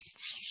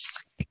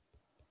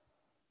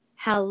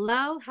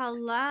Hello,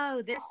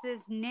 hello. This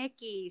is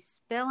Nikki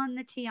spilling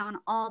the tea on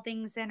all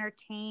things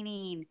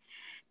entertaining.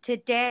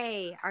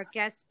 Today, our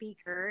guest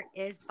speaker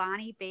is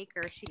Bonnie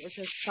Baker. She is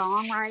a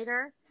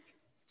songwriter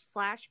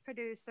slash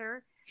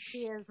producer.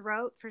 She has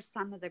wrote for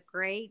some of the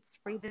greats,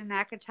 Reba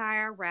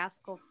McEntire,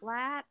 Rascal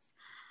Flatts,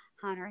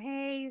 Hunter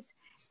Hayes,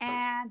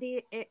 and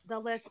the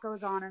list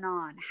goes on and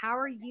on. How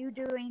are you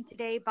doing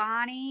today,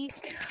 Bonnie?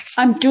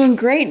 I'm doing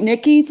great,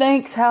 Nikki.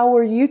 Thanks. How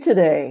are you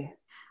today?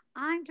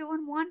 I'm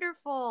doing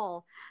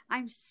wonderful.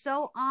 I'm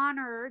so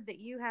honored that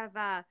you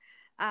have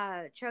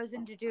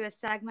chosen to do a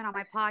segment on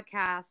my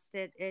podcast.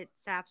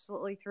 It's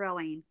absolutely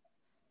thrilling.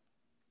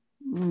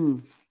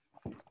 Mm.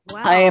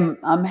 Well,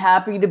 I'm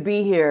happy to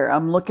be here.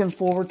 I'm looking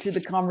forward to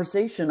the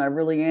conversation. I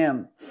really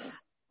am.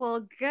 well,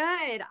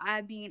 good.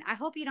 I mean, I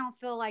hope you don't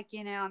feel like,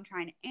 I'm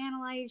trying to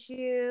analyze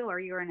you or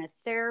you're in a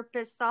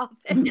therapist's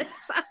office.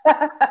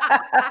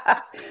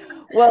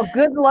 Well,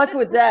 good luck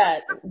with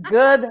that.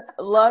 Good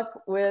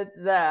luck with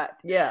that.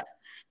 Yeah.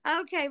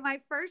 Okay, my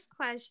first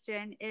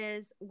question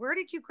is, where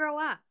did you grow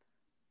up?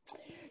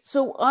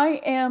 So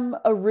I am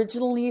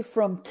originally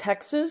from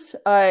Texas.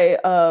 I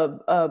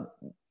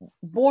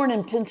born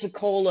in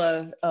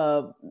Pensacola,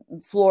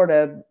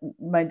 Florida.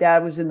 My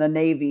dad was in the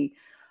Navy,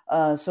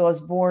 so I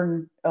was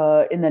born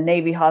in the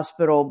Navy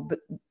hospital.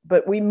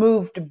 But we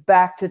moved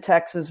back to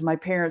Texas. My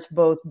parents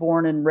both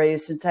born and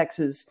raised in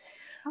Texas.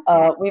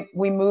 Okay.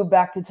 We moved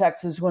back to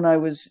Texas when I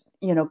was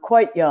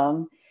quite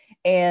young,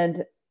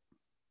 and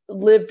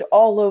lived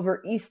all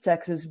over East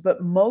Texas,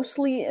 but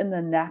mostly in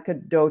the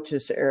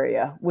Nacogdoches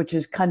area, which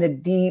is kind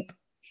of deep,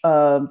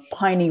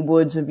 piney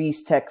woods of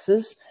East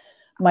Texas.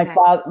 Okay.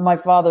 My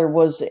father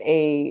was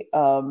a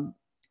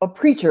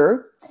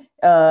preacher,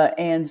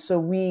 and so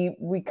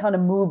we kind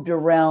of moved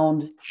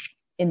around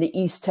in the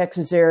East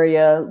Texas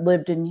area.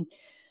 Lived in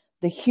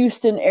the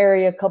Houston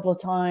area a couple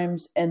of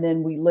times, and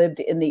then we lived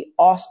in the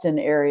Austin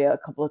area a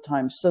couple of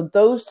times. So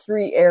those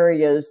three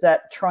areas,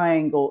 that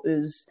triangle,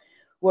 is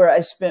where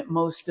I spent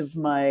most of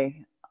my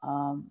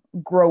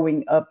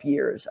growing up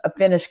years. I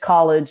finished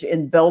college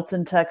in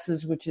Belton,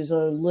 Texas, which is a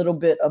little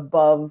bit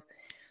above,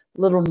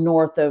 little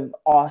north of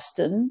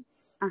Austin.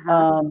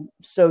 Uh-huh.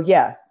 So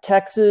yeah,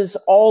 Texas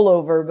all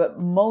over, but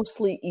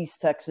mostly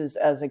East Texas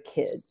as a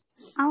kid.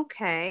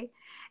 Okay.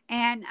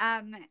 And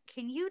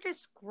can you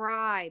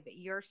describe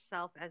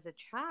yourself as a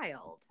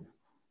child?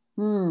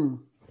 Hmm.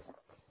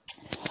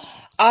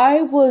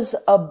 I was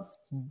a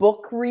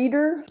book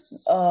reader.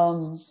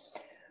 Mm-hmm.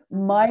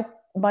 My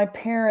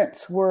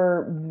parents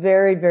were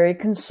very, very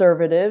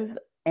conservative,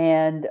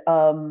 and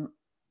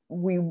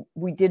we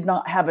did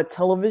not have a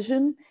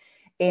television,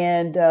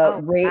 and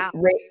Oh, wow.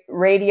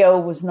 radio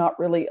was not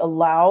really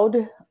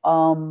allowed.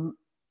 Outside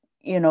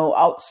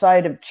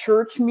of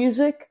church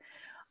music.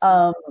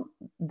 Um,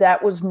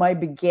 that was my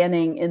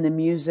beginning in the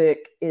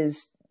music.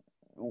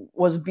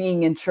 Was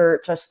being in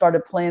church. I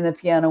started playing the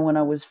piano when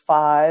I was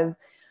 5.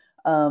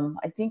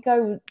 I think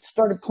I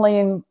started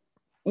playing,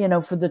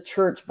 for the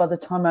church by the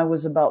time I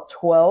was about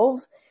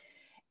 12.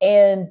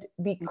 And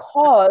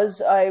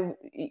because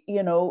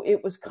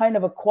it was kind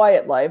of a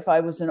quiet life. I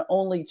was an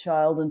only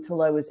child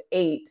until I was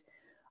 8,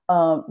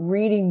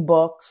 reading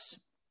books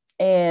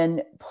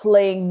and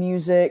playing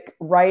music,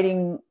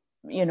 writing,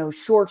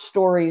 short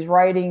stories,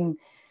 writing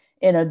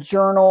in a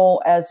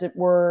journal, as it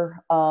were,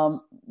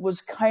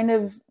 was kind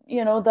of,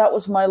 that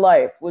was my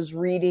life, was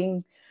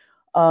reading.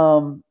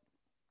 Um,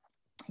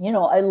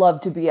 I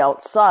love to be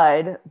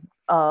outside.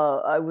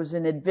 I was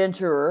an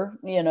adventurer,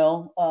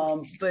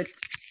 but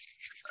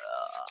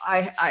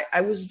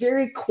I was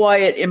very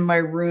quiet in my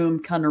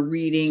room, kind of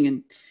reading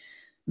and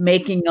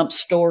making up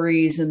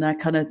stories and that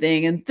kind of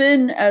thing. And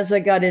then as I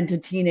got into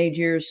teenage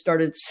years,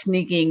 started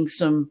sneaking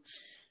some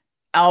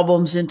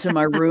albums into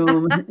my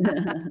room.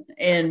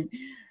 And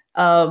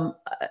I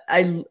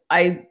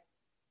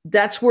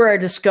that's where I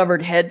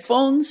discovered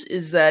headphones,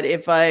 is that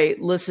if I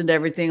listened to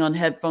everything on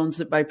headphones,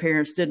 that my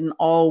parents didn't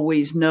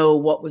always know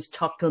what was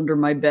tucked under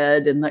my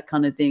bed and that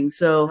kind of thing.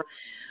 So,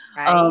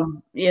 Right.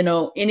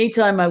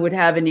 anytime I would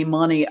have any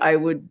money, I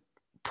would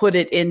put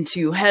it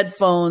into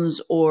headphones,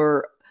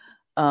 or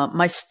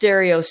my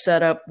stereo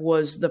setup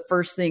was the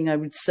first thing I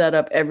would set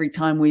up every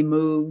time we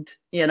moved.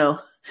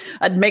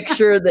 I'd make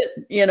sure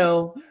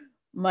that,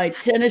 my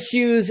tennis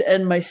shoes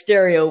and my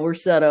stereo were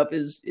set up,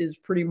 is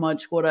pretty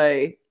much what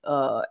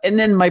and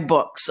then my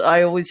books.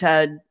 I always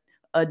had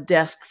a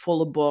desk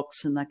full of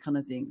books and that kind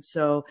of thing.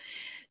 So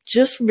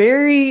just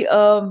very,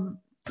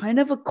 kind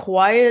of a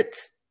quiet,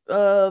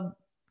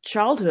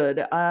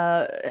 childhood.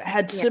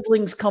 Had Yeah.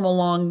 siblings come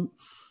along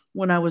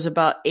when I was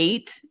about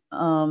 8.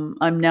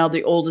 I'm now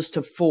the oldest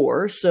of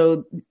 4,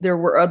 so there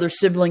were other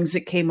siblings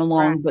that came Right.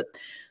 along, but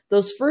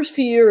those first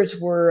few years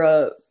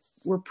were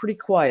pretty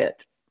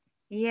quiet.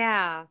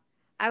 Yeah.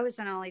 I was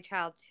an only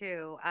child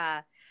too.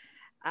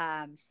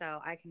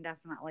 So I can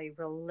definitely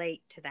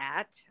relate to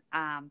that.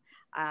 I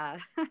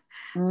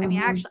mean,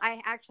 Mm-hmm.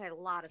 I actually had a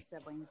lot of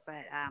siblings,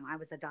 but I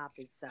was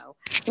adopted, so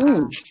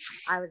Mm.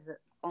 I was the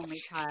only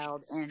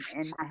child in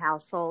my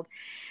household.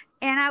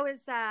 And I was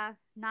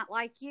not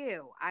like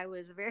you. I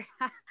was very,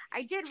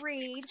 I did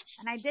read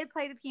and I did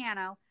play the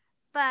piano,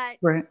 but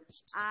Right.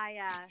 I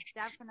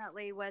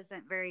definitely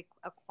wasn't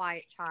a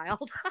quiet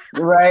child.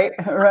 Right.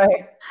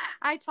 Right.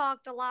 I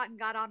talked a lot and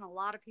got on a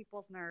lot of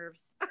people's nerves.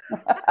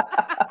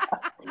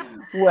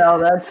 Well,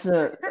 that's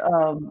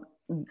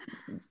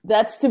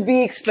to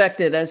be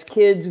expected. As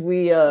kids,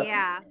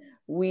 Yeah.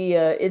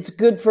 it's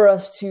good for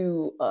us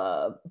to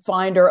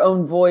find our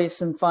own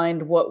voice and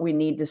find what we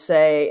need to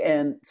say.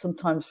 And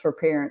sometimes for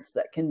parents,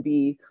 that can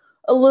be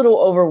a little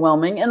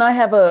overwhelming. And I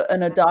have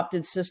an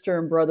adopted sister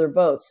and brother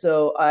both,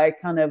 so I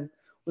kind of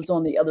was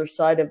on the other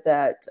side of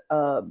that.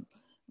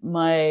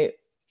 My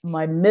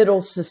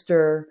middle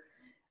sister,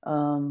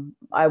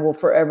 I will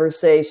forever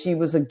say she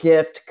was a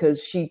gift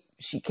because she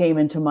came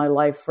into my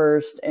life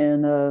first,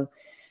 and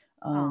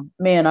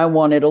man, I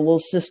wanted a little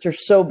sister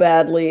so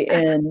badly,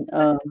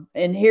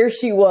 and here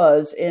she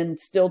was, and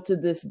still to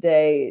this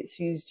day,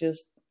 she's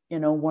just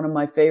one of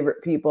my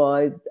favorite people.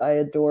 I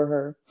adore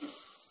her.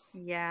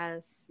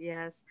 Yes,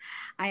 yes.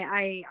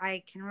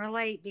 I can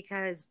relate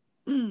because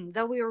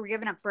though we were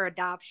given up for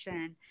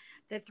adoption,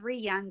 the three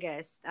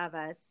youngest of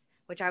us,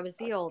 which I was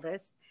the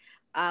oldest,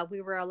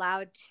 we were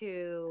allowed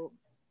to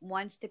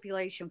one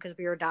stipulation because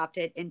we were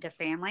adopted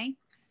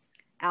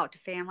out to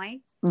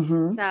family.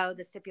 Mm-hmm. So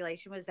the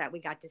stipulation was that we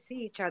got to see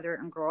each other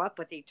and grow up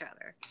with each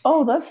other.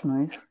 Oh, that's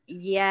nice.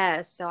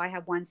 Yes. So I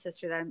have one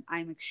sister that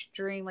I'm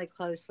extremely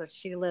close with.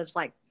 She lives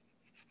like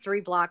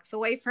 3 blocks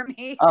away from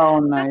me. Oh,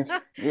 nice.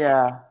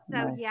 Yeah. So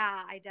nice.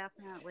 yeah, I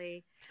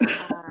definitely,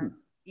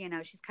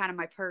 she's kind of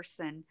my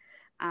person.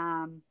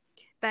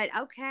 But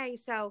okay,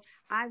 so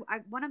I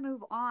want to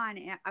move on.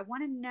 I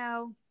want to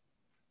know,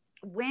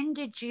 when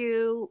did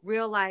you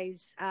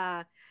realize,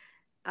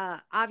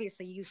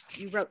 obviously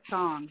you wrote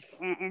songs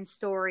and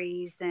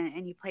stories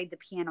and you played the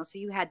piano, so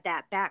you had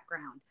that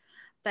background.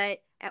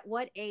 But at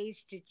what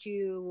age did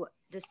you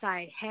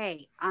decide,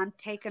 hey, I'm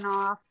taking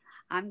off,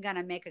 I'm going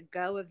to make a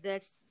go of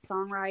this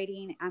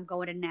songwriting, I'm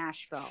going to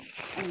Nashville?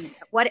 And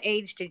at what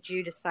age did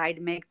you decide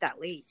to make that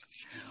leap?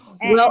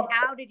 And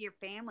how did your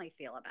family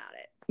feel about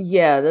it?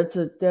 Yeah,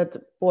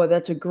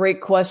 that's a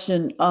great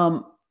question.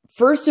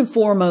 First and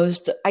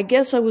foremost, I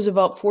guess I was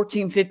about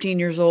 14, 15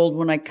 years old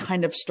when I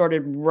kind of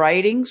started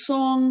writing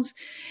songs,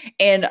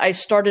 and I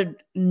started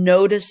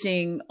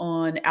noticing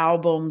on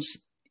albums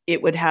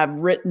it would have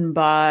written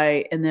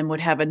by, and then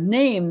would have a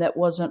name that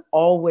wasn't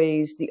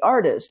always the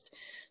artist.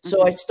 So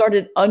Mm-hmm. I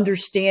started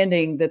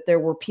understanding that there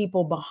were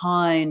people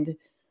behind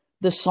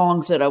the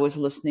songs that I was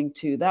listening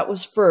to. That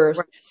was first.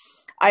 Right.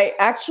 I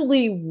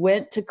actually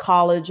went to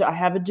college. I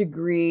have a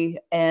degree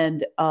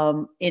in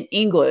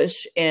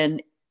English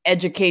and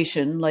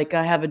education. Like,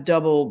 I have a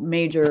double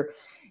major.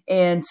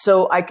 And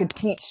so I could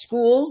teach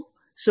school.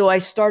 So I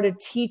started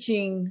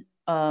teaching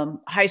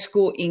high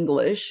school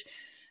English.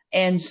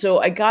 And so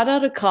I got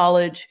out of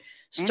college,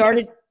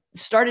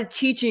 started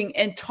teaching,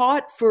 and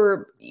taught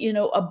for,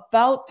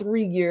 about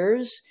 3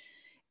 years,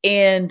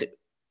 and I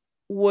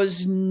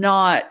was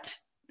not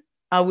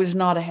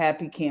a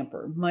happy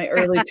camper. My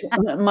early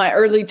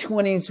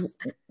 20s,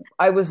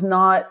 I was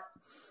not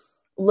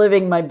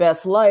living my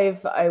best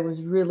life. I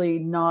was really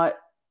not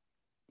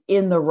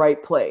in the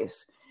right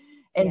place.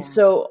 And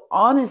so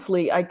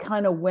honestly, I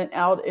kind of went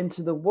out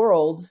into the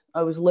world.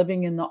 I was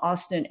living in the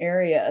Austin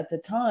area at the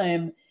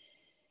time,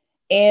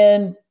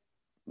 and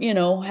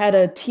had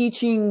a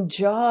teaching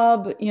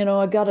job.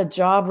 I got a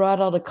job right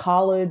out of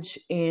college,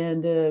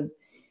 and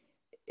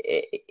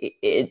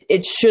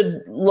it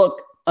should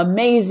look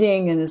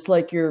amazing, and it's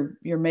like you're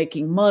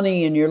making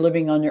money and you're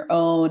living on your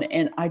own.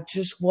 And I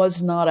just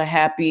was not a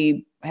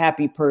happy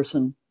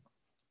person.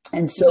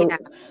 And so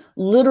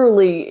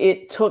literally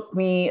it took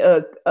me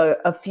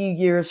a few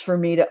years for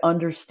me to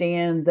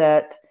understand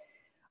that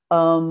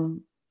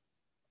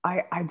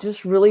I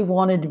just really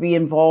wanted to be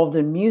involved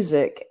in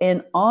music.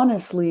 And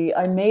honestly,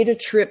 I made a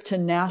trip to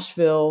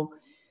Nashville,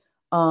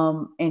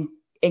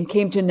 and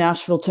came to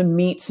Nashville to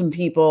meet some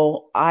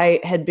people.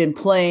 I had been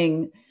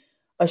playing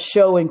a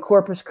show in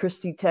Corpus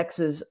Christi,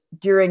 Texas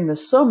during the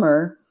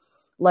summer,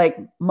 like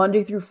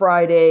Monday through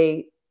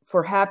Friday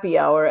for happy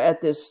hour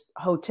at this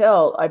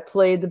hotel. I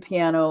played the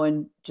piano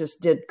and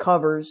just did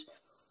covers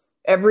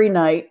every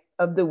night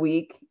of the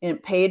week, and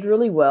it paid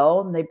really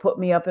well. And they put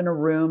me up in a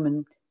room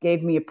and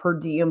gave me a per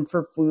diem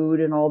for food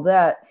and all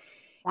that.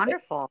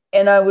 Wonderful.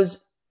 And I was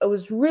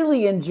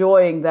really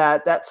enjoying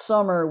that. That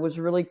summer was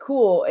really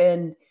cool.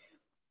 And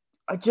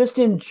I just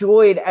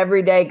enjoyed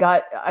every day.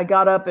 I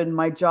got up, and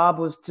my job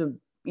was to,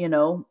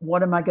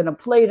 what am I going to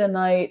play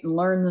tonight, and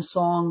learn the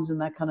songs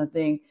and that kind of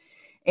thing.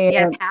 And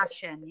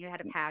you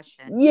had a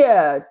passion.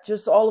 Yeah.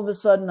 Just all of a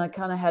sudden I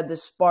kind of had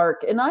this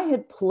spark, and I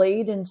had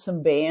played in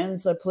some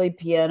bands. I played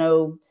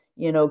piano,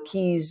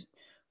 keys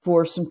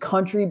for some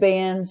country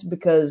bands,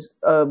 because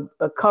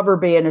a cover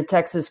band in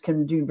Texas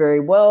can do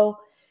very well.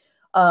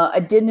 I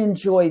didn't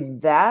enjoy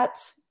that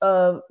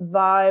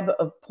vibe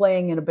of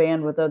playing in a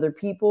band with other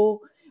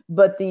people,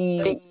 but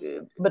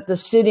the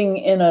sitting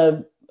in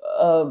a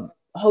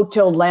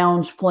hotel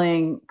lounge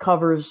playing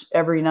covers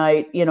every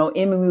night, you know,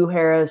 Emmylou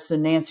Harris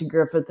and Nancy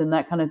Griffith and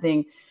that kind of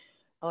thing.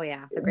 Oh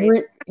yeah, the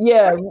great.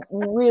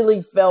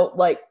 Really felt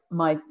like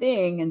my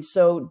thing. And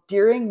so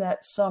during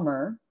that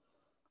summer,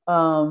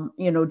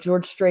 you know,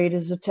 George Strait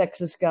is a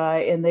Texas guy,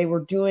 and they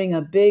were doing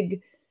a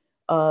big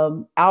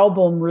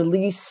album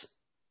release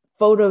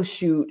photo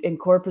shoot in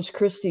Corpus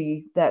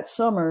Christi that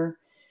summer.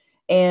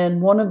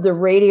 And one of the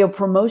radio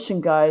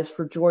promotion guys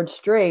for George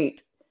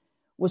Strait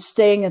was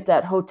staying at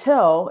that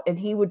hotel, and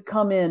he would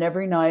come in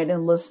every night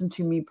and listen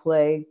to me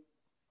play.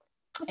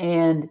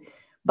 And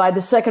by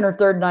the second or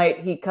third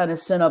night, he kind of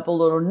sent up a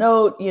little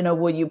note, you know,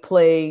 will you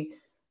play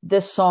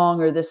this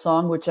song or this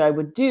song, which I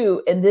would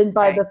do. And then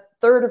by the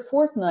third or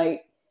fourth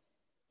night,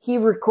 he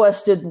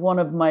requested one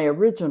of my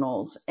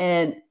originals.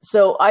 And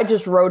so I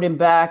just wrote him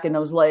back, and I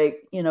was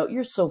like, you know,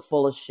 you're so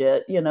full of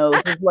shit, you know,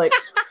 just like,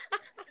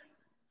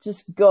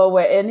 just go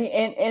away.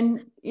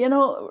 And, you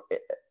know,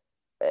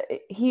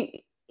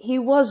 he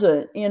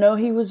wasn't, you know,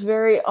 he was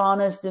very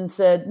honest and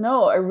said,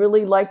 no, I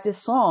really like this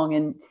song.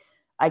 And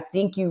I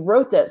think you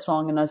wrote that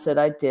song. And I said,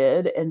 I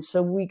did. And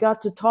so we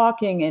got to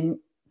talking, and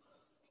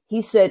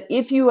he said,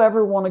 if you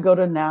ever want to go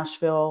to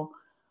Nashville,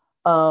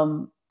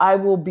 I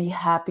will be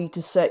happy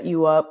to set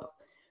you up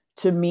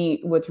to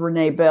meet with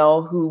Renee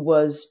Bell, who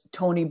was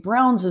Tony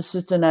Brown's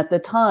assistant at the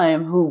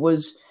time, who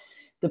was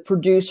the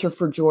producer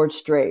for George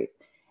Strait.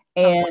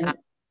 And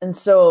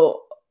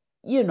so,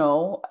 you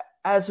know,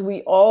 as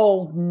we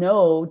all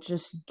know,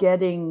 just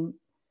getting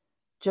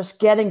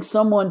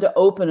someone to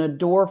open a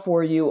door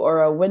for you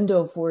or a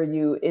window for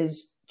you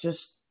is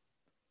just,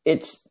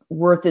 it's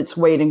worth its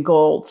weight in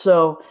gold.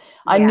 So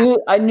I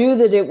knew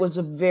that it was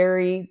a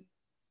very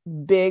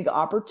big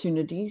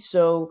opportunity.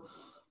 So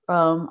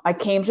I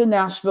came to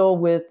Nashville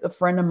with a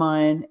friend of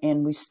mine,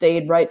 and we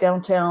stayed right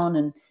downtown,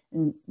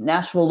 and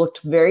Nashville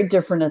looked very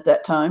different at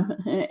that time.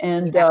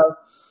 And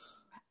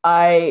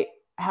I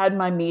had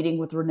my meeting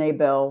with Renee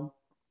Bell,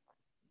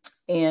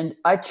 and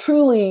I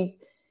truly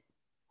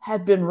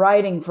had been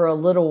writing for a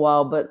little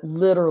while, but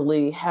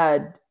literally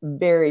had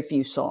very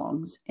few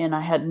songs, and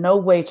I had no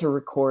way to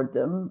record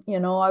them. You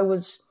know, I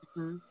was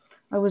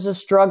a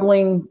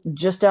struggling,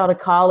 just out of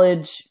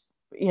college,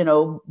 you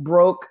know,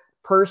 broke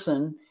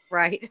person.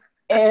 Right.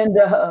 And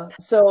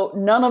so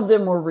none of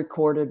them were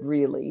recorded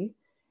really.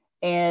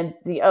 And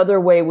the other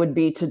way would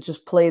be to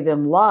just play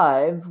them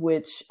live,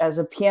 which as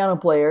a piano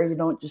player, you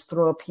don't just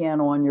throw a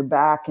piano on your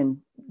back and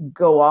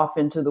go off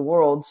into the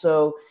world.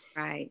 So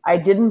I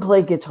didn't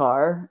play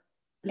guitar.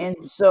 And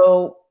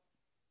so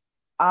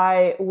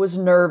I was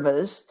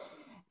nervous.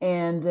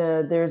 And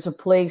there's a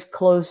place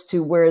close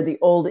to where the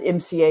old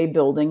MCA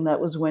building, that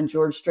was when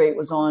George Strait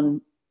was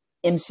on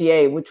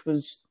MCA, which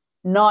was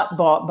not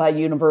bought by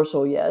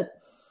Universal yet.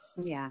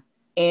 Yeah.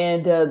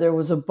 And there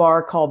was a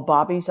bar called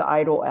Bobby's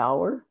Idle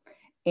Hour.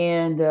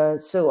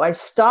 And so I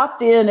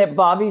stopped in at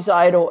Bobby's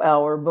Idle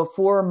Hour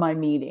before my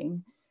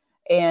meeting.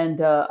 And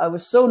I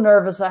was so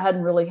nervous, I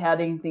hadn't really had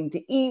anything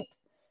to eat.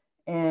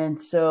 And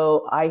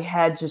so I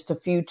had just a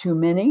few too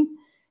many.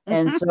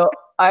 And so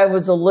I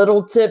was a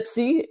little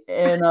tipsy.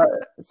 And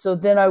so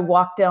then I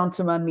walked down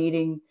to my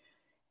meeting.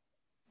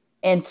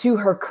 And to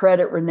her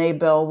credit, Renee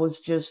Bell was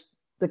just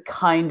the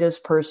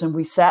kindest person.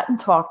 We sat and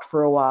talked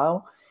for a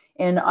while.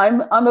 And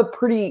I'm a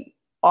pretty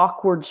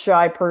awkward,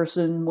 shy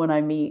person when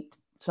I meet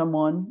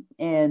someone.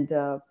 And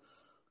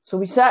so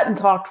we sat and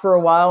talked for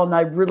a while, and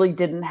I really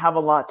didn't have a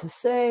lot to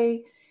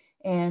say.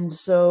 And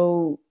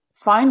so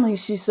finally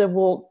she said,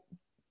 well,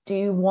 do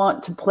you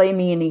want to play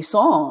me any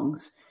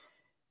songs?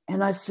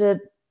 And I said,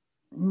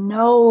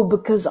 no,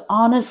 because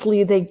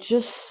honestly, they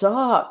just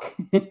suck.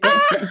 And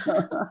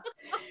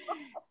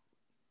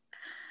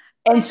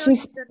and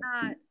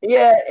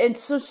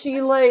so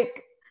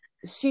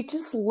she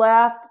just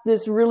laughed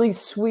this really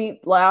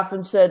sweet laugh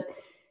and said,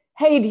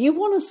 hey, do you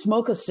want to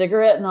smoke a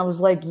cigarette? And I was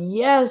like,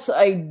 yes,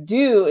 I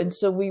do. And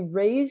so we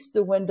raised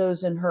the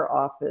windows in her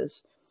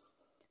office.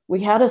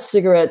 We had a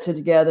cigarette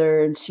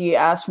together, and she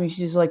asked me,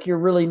 she's like, you're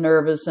really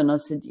nervous? And I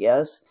said,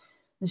 yes.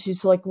 And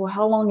she's like, well,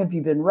 how long have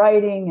you been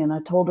writing? And I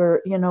told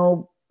her, you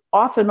know,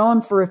 off and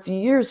on for a few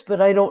years,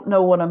 but I don't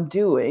know what I'm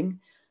doing.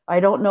 I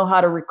don't know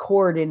how to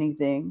record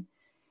anything.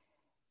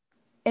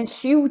 And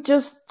she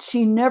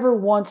never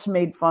once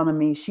made fun of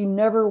me. She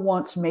never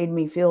once made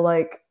me feel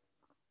like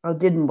I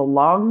didn't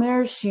belong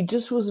there. She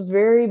just was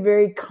very,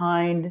 very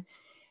kind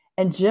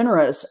and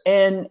generous.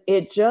 And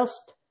it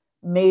just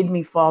made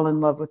me fall in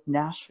love with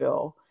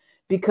Nashville,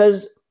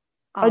 because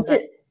I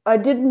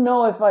didn't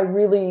know if I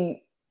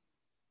really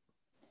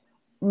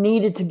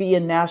needed to be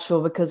in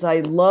Nashville, because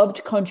I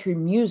loved country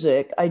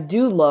music. I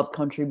do love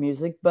country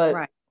music,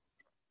 but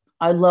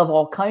I love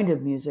all kind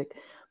of music.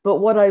 But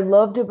what I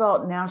loved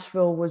about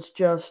Nashville was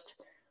just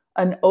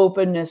an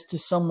openness to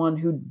someone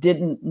who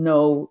didn't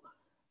know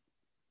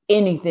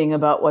anything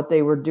about what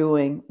they were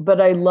doing, but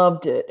I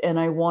loved it and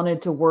I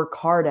wanted to work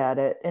hard at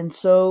it. And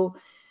so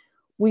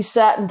we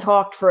sat and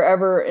talked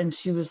forever, and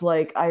she was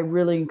like, I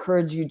really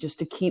encourage you just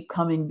to keep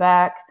coming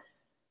back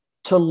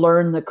to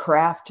learn the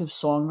craft of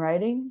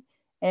songwriting.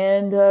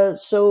 And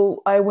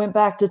so I went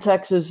back to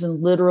Texas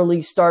and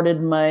literally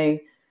started my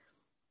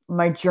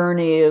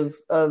journey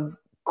of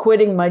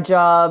quitting my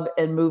job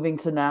and moving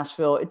to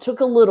Nashville. It took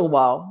a little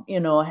while.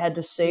 I had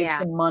to save Yeah.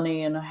 some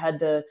money and I had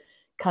to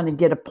kind of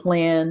get a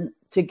plan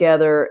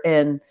together.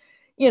 And,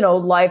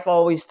 life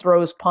always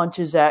throws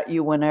punches at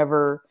you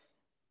whenever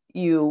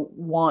you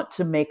want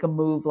to make a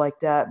move like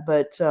that.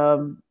 But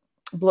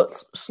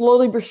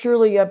slowly but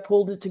surely, I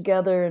pulled it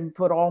together and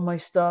put all my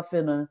stuff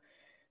in a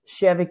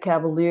Chevy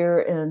Cavalier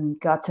and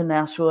got to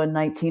Nashville in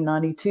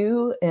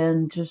 1992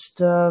 and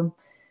just, I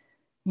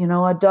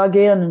dug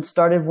in and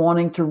started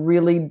wanting to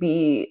really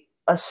be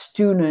a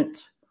student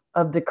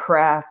of the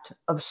craft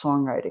of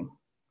songwriting.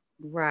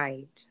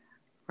 Right.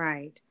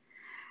 Right.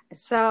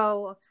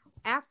 So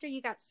after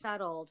you got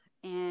settled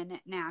in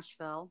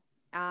Nashville,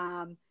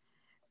 and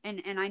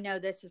I know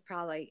this is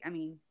probably, I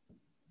mean,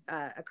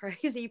 a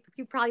crazy,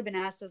 you've probably been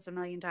asked this a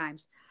million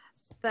times,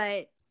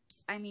 but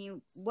I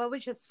mean, what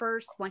was your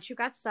first, once you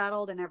got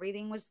settled and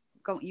everything was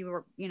going, you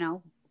were,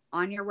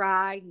 on your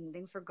ride and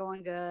things were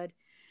going good,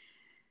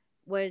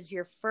 was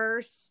your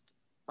first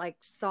like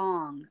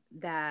song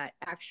that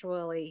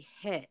actually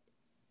hit?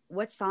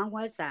 What song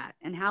was that?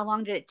 And how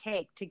long did it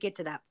take to get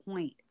to that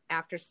point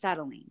after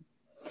settling?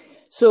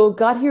 So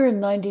got here in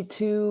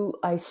 92.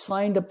 I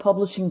signed a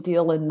publishing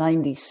deal in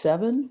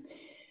 97.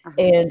 Uh-huh.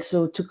 And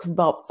so it took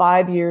about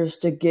 5 years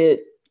to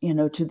get,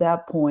 to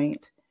that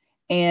point.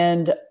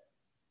 And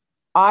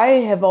I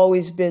have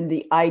always been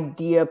the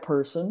idea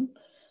person.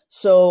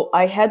 So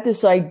I had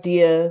this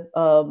idea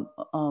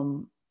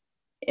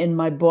in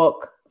my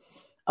book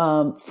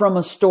from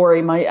a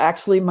story,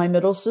 my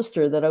middle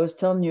sister that I was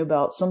telling you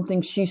about,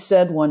 something she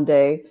said one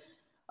day.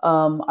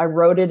 I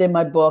wrote it in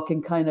my book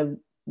and kind of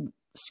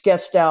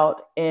sketched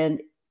out.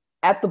 And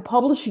at the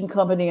publishing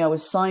company I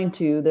was signed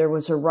to, there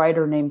was a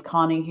writer named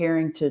Connie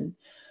Harrington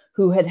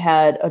who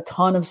had a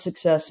ton of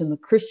success in the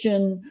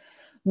Christian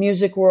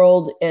music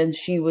world. And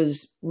she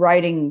was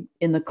writing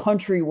in the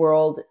country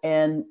world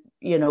and,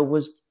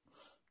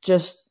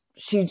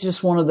 she's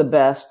just one of the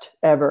best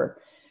ever.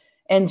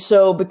 And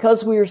so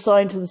because we were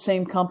signed to the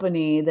same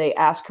company, they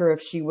asked her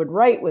if she would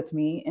write with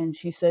me. And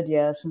she said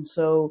yes. And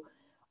so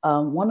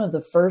one of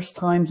the first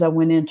times I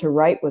went in to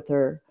write with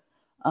her,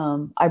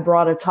 I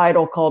brought a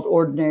title called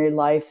Ordinary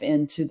Life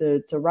into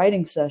the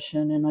writing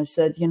session. And I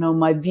said,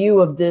 my view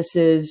of this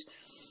is,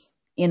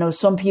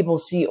 some people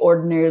see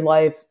ordinary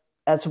life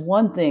as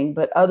one thing,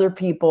 but other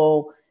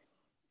people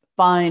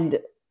find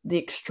the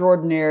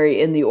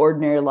extraordinary in the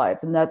ordinary life.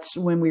 And that's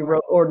when we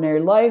wrote Ordinary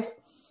Life.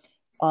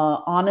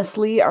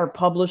 Honestly, our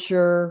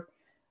publisher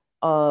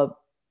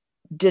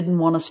didn't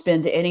want to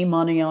spend any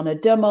money on a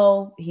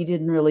demo. He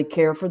didn't really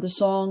care for the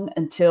song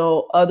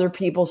until other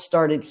people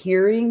started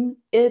hearing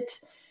it.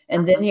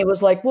 And then he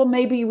was like, well,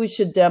 maybe we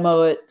should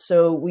demo it.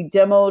 So we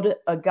demoed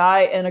a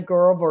guy and a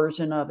girl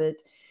version of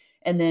it.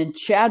 And then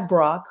Chad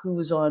Brock, who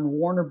was on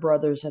Warner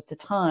Brothers at the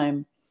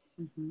time,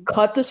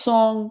 cut the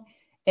song.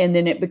 And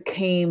then it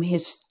became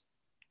his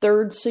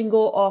third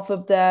single off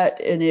of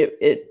that. And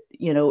it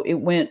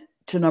went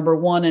to number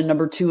 1 and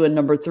number 2 and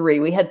number 3.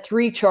 We had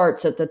 3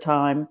 charts at the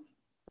time.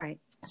 Right.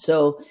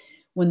 So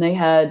when they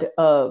had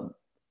a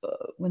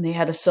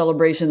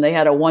celebration, they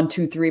had a 1,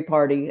 2, 3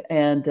 party.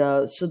 And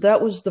so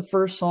that was the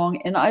first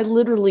song. And I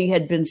literally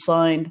had been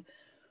signed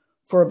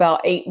for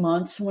about 8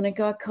 months when it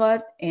got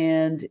cut.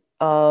 And,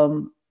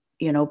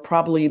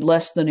 probably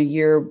less than a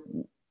year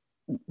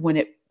when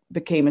it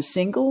became a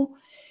single.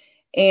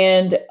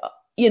 And,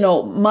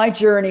 my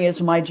journey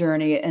is my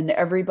journey and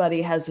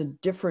everybody has a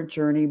different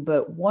journey.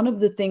 But one of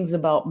the things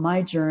about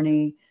my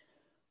journey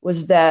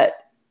was that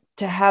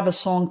to have a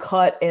song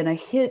cut and a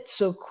hit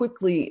so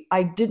quickly,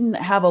 I didn't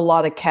have a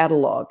lot of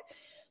catalog.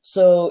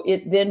 So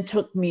it then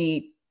took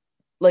me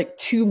like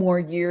 2 more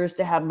years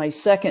to have my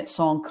second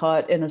song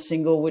cut in a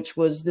single, which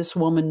was This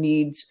Woman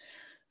Needs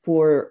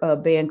for a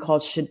band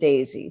called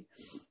Shadazy.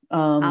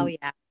 Oh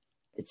yeah.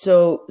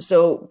 So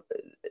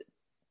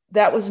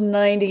that was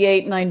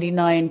 98,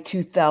 99,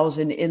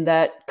 2000. In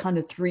that kind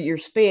of 3-year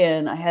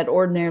span, I had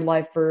Ordinary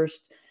Life first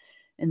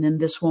and then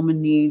This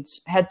Woman Needs.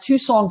 Had 2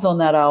 songs on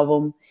that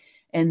album.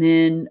 And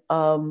then,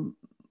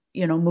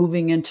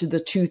 moving into the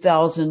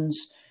 2000s,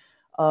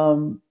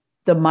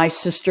 the My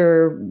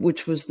Sister,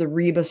 which was the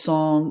Reba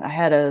song. I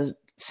had a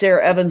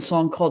Sarah Evans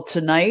song called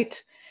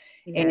Tonight.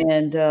 Yes.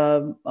 And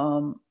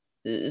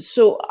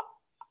so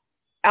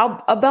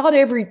about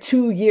every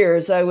 2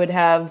 years, I would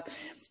have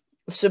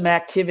some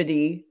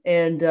activity.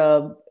 And,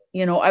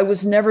 I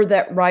was never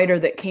that writer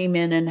that came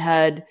in and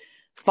had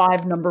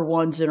 5 number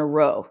 1s in a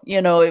row.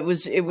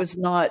 It was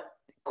not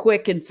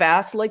quick and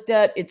fast like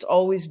that. It's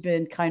always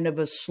been kind of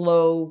a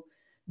slow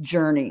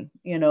journey.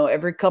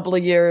 Every couple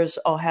of years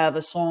I'll have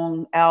a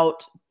song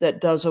out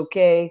that does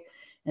okay.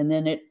 And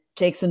then it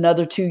takes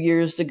another 2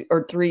 years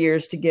or 3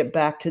 years to get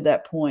back to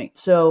that point.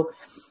 So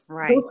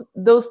right.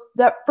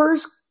 That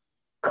first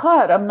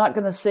cut, I'm not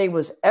going to say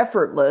was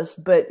effortless,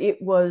 but it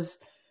was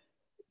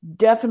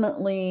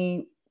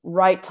definitely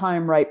right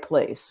time, right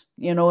place.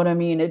 You know what I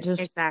mean? It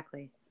just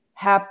exactly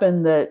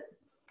happened that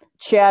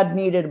Chad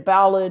needed a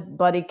ballad.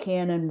 Buddy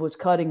Cannon was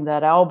cutting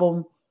that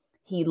album.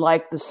 He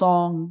liked the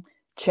song.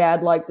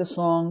 Chad liked the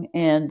song.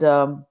 And,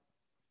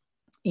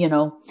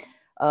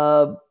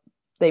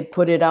 they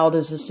put it out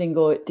as a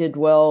single. It did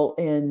well.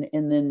 And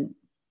then,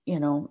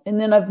 and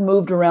then I've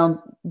moved around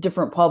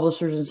different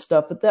publishers and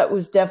stuff, but that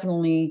was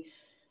definitely,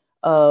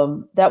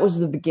 that was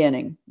the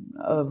beginning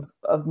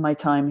of my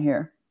time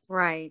here.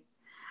 Right.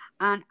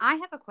 I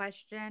have a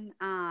question,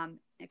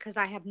 because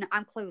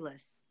I'm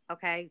clueless,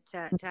 okay,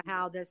 to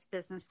how this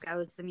business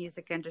goes, the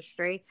music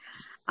industry.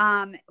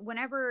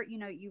 Whenever,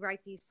 you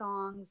write these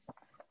songs,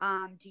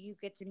 do you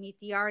get to meet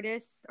the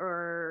artists,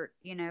 or,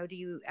 do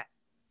you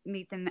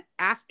meet them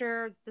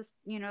after this,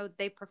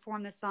 they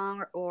perform the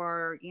song,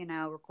 or,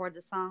 record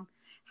the song?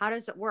 How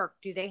does it work?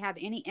 Do they have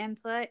any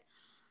input,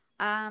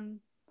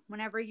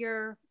 whenever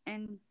you're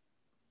in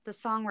the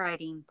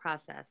songwriting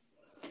process?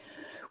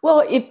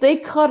 Well, if they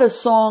cut a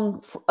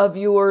song of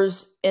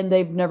yours and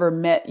they've never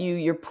met you,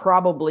 you're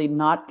probably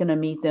not going to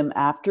meet them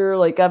after.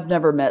 Like, I've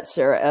never met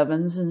Sarah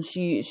Evans, and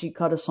she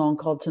cut a song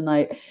called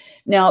Tonight.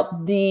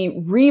 Now, the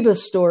Reba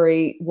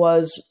story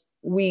was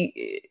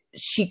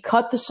she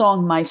cut the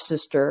song My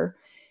Sister,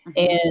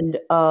 and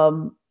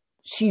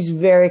she's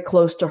very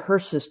close to her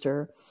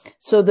sister.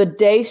 So the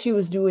day she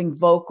was doing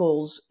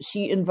vocals,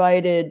 she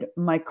invited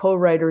my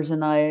co-writers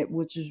and I,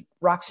 which is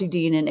Roxy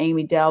Dean and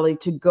Amy Daly,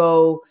 to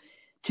go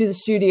to the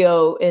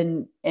studio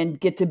and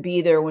get to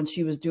be there when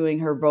she was doing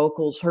her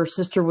vocals. Her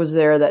sister was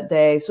there that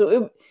day.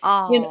 So,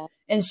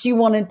 and she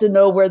wanted to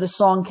know where the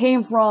song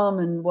came from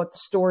and what the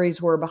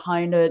stories were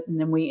behind it. And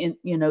then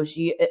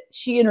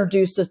she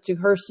introduced us to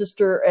her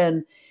sister,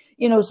 and,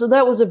 so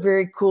that was a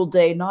very cool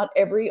day. Not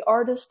every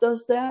artist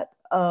does that.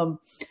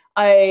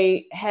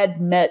 I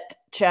had met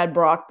Chad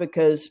Brock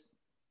because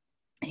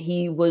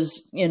he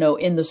was,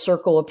 in the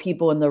circle of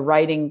people in the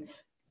writing,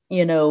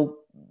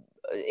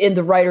 in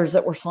the writers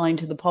that were signed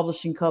to the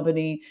publishing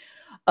company.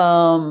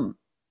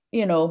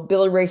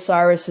 Billy Ray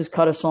Cyrus has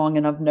cut a song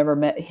and I've never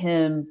met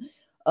him.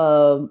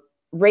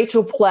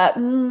 Rachel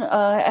Platten,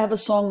 I have a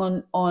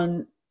song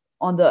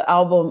on the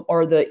album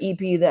or the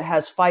EP that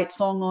has Fight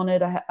Song on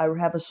it. I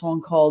have a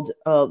song called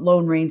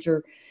Lone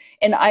Ranger,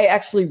 and I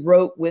actually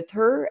wrote with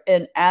her.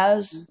 And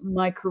as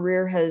my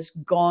career has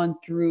gone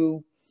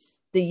through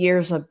the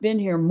years I've been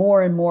here,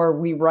 more and more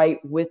we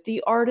write with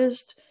the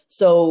artist.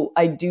 So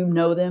I do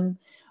know them.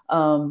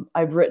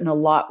 I've written a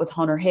lot with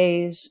Hunter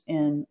Hayes,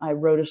 and I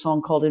wrote a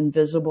song called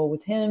Invisible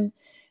with him.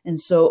 And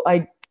so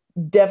I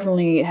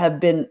definitely have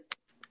been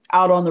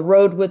out on the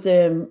road with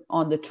him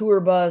on the tour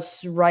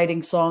bus,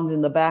 writing songs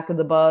in the back of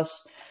the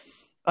bus.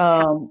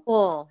 How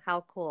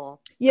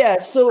cool. Yeah.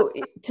 So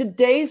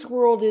today's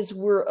world is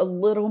we're a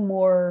little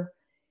more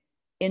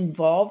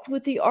involved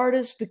with the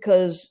artist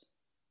because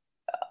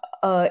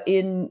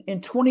in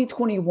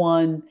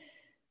 2021,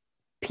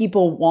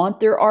 people want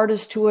their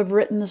artists to have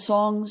written the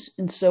songs.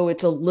 And so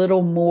it's a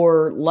little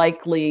more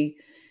likely,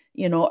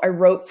 I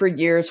wrote for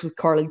years with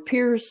Carly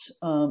Pearce.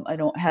 I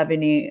don't have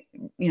any,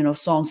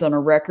 songs on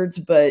her records,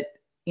 but,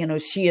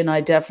 she and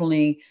I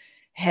definitely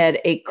had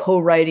a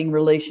co-writing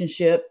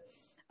relationship.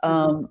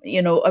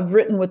 I've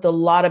written with a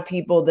lot of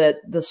people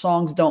that the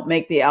songs don't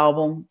make the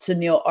album.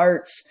 Tennille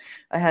Arts,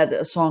 I had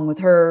a song with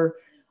her.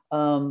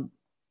 So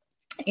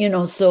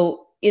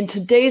in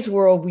today's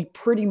world, we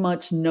pretty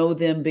much know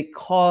them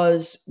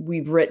because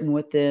we've written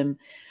with them.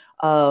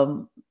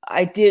 I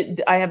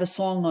have a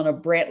song on a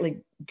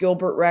Brantley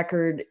Gilbert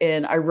record,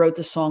 and I wrote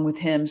the song with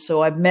him.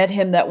 So I've met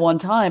him that one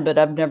time, but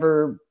I've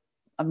never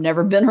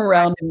been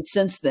around him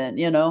since then,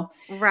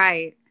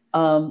 Right.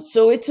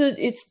 So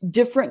it's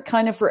different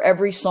kind of for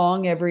every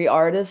song, every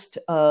artist.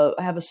 I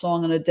have a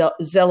song on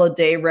a Zella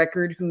Day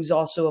record, who's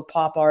also a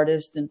pop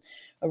artist. And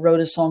I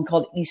wrote a song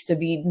called East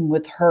of Eden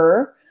with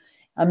her.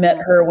 I met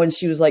her when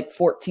she was like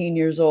 14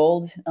 years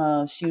old.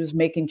 She was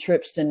making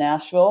trips to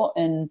Nashville,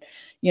 and,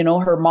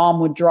 her mom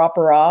would drop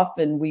her off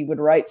and we would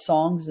write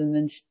songs, and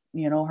then,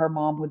 her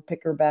mom would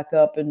pick her back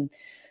up. And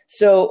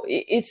so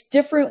it's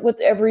different with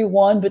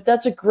everyone, but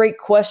that's a great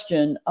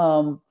question.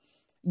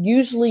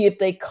 Usually if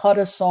they cut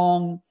a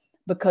song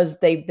because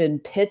they've been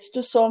pitched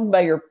a song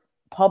by your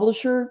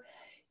publisher,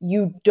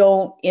 you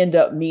don't end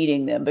up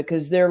meeting them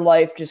because their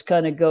life just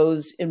kind of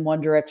goes in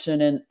one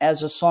direction. And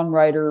as a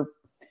songwriter,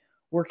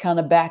 we're kind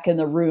of back in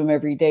the room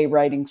every day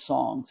writing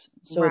songs.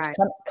 So It's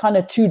kind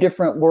of two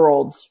different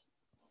worlds.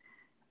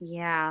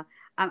 Yeah.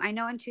 I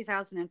know in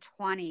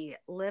 2020,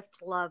 Lift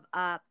Love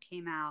Up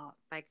came out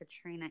by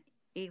Katrina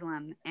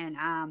Elam.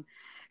 And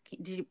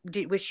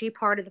was she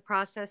part of the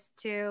process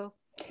too?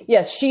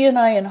 Yes, she and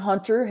I and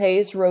Hunter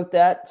Hayes wrote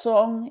that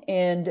song.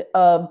 And,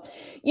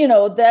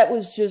 that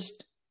was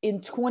just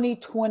in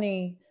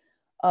 2020.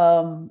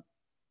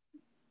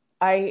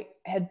 I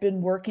had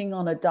been working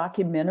on a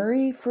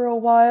documentary for a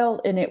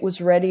while, and it was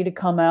ready to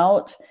come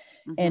out,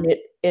 and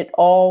it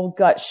all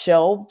got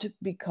shelved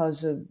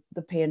because of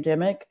the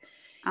pandemic.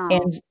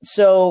 And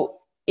so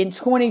in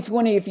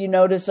 2020, if you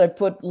notice, I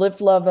put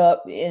Lift Love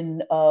Up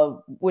in,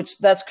 which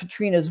that's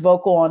Katrina's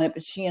vocal on it,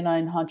 but she and I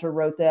and Hunter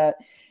wrote that.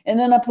 And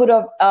then I put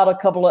out a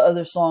couple of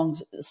other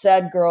songs,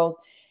 Sad Girl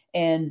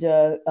and,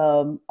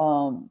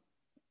 oh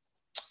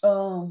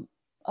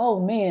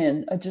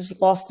man, I just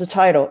lost the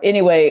title.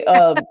 Anyway,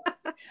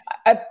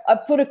 I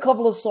put a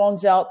couple of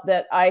songs out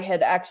that I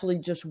had actually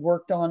just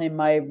worked on in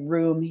my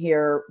room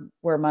here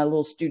where my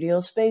little studio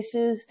space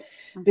is,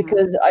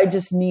 because I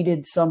just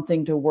needed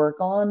something to work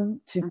on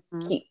to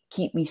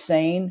keep me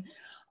sane.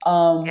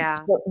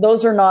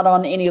 Those are not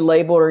on any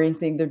label or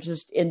anything. They're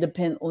just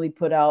independently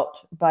put out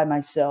by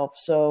myself.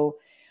 So,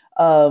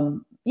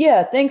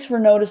 thanks for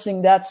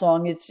noticing that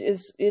song. It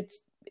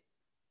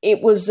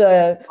was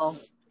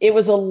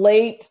a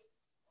late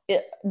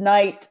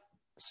night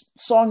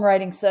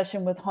songwriting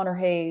session with Hunter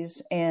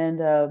Hayes,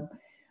 and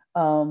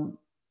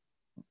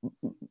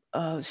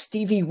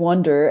Stevie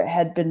Wonder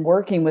had been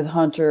working with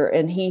Hunter,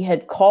 and he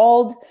had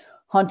called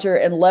Hunter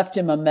and left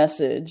him a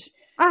message.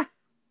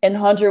 And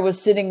Hunter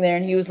was sitting there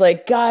and he was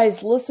like,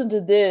 guys, listen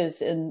to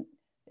this. And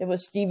it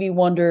was Stevie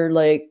Wonder,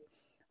 like,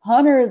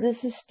 Hunter,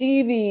 this is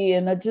Stevie.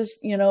 And I just,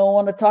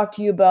 want to talk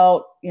to you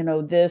about,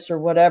 this or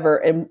whatever.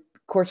 And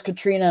of course,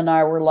 Katrina and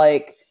I were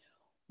like,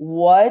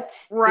 what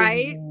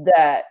is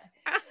that?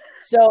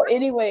 So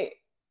anyway,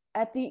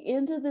 at the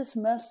end of this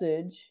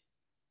message,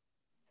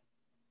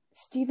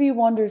 Stevie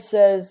Wonder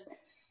says,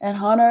 and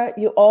Hunter,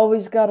 you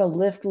always got to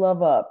lift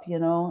love up,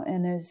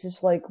 and it's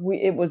just like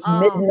it was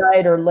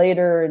midnight or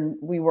later, and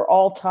we were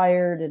all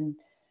tired, and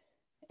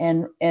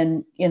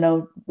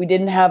we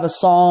didn't have a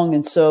song.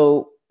 And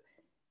so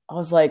I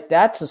was like,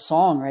 that's a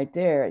song right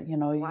there. You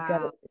got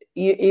to,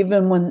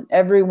 even when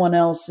everyone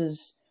else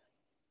is,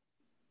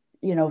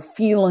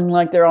 feeling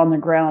like they're on the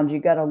ground, you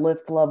got to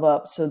lift love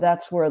up. So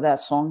that's where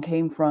that song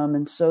came from.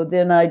 And so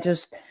then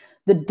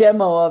the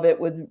demo of it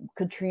with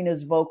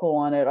Katrina's vocal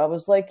on it, I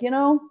was like,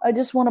 I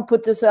just want to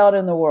put this out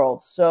in the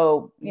world.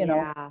 So,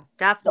 Yeah,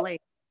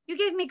 definitely. You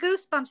gave me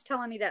goosebumps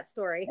telling me that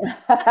story.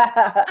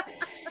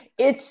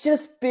 It's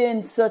just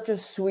been such a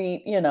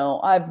sweet,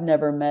 I've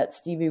never met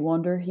Stevie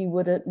Wonder. He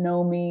wouldn't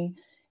know me.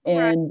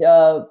 And,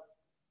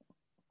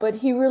 but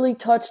he really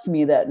touched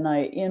me that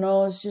night.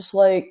 It's just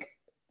like,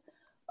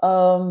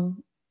 the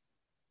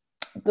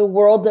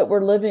world that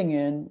we're living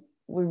in,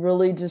 we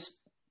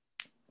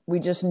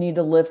just need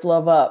to lift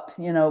love up,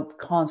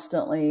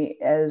 constantly.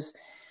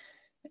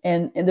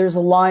 And there's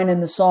a line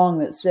in the song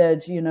that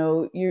says,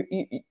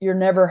 you're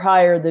never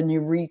higher than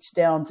you reach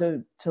down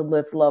to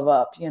lift love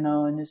up,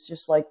 and it's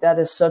just like, that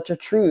is such a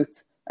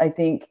truth, I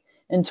think,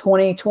 in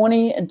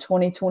 2020 and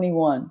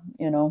 2021,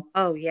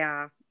 Oh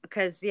yeah.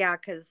 Because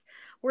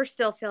we're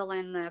still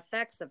feeling the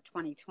effects of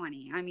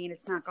 2020. I mean,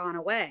 it's not gone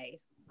away.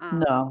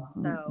 No.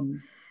 So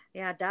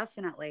yeah,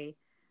 definitely.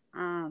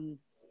 That's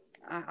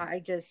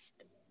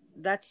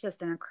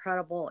just an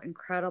incredible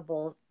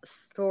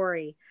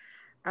story.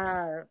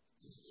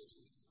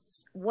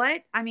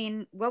 What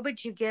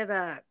would you give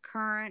a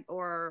current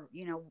or,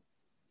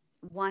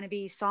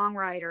 wannabe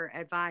songwriter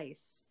advice?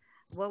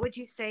 What would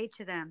you say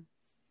to them?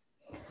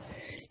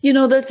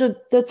 That's a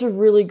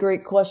really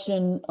great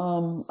question.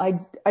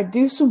 I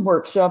do some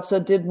workshops. I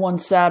did one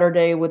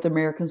Saturday with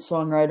American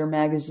Songwriter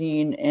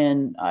Magazine,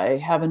 and I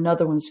have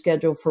another one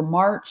scheduled for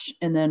March,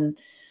 and then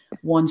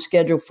one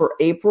scheduled for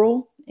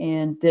April.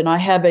 And then I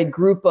have a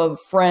group of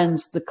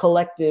friends, the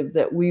collective,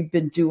 that we've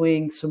been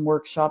doing some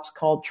workshops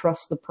called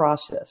Trust the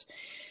Process.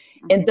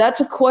 And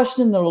that's a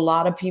question that a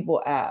lot of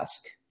people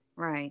ask.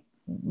 Right.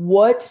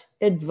 What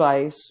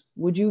advice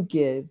would you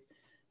give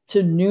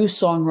to new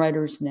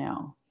songwriters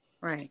now?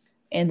 Right.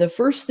 And the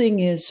first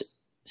thing is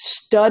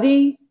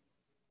study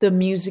the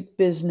music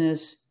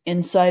business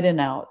inside and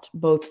out,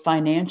 both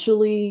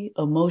financially,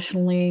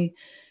 emotionally,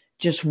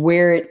 just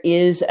where it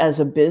is as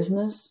a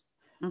business,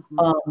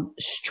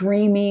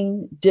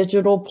 streaming,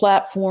 digital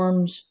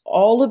platforms,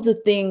 all of the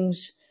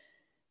things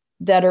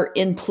that are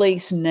in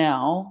place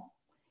now.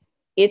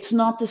 It's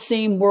not the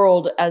same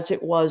world as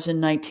it was in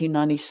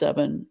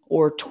 1997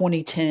 or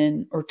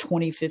 2010 or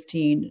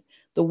 2015.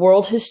 The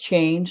world has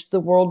changed. The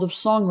world of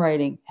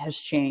songwriting has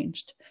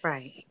changed.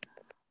 Right.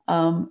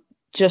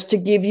 Just to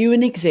give you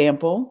an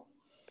example,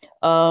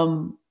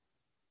 on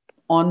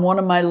one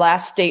of my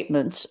last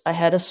statements, I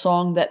had a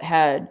song that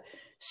had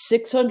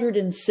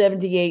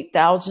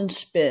 678,000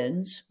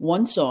 spins,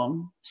 one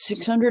song,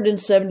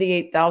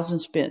 678,000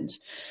 spins.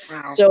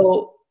 Wow.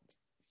 So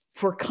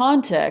for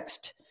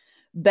context,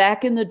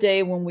 back in the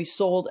day when we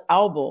sold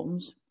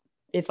albums,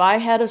 if I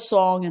had a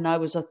song and I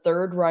was a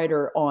third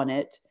writer on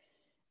it,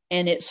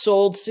 and it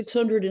sold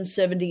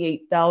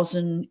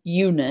 678,000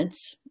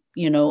 units,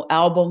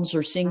 albums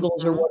or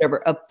singles or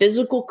whatever, a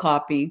physical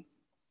copy,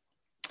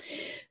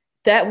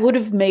 that would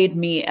have made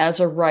me as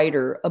a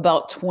writer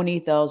about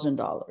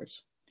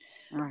 $20,000.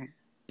 Right.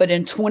 But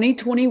in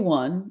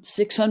 2021,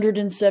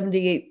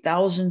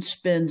 678,000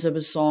 spins of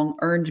a song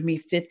earned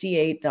me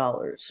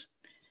 $58.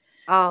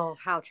 Oh,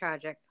 how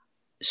tragic.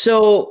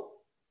 So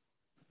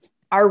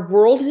our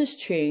world has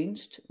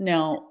changed.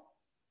 Now,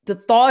 the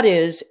thought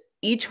is,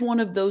 each one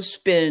of those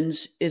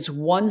spins is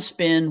one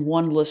spin,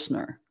 one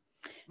listener.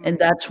 And Right.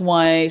 that's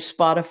why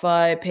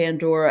Spotify,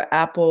 Pandora,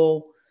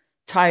 Apple,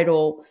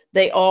 Tidal,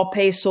 they all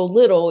pay so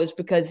little, is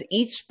because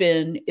each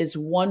spin is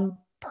one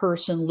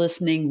person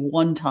listening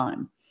one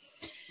time.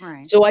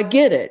 Right. So I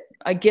get it.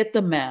 I get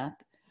the math.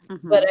 But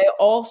Mm-hmm. I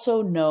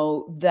also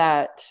know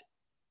that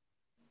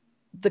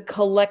the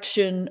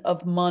collection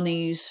of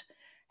monies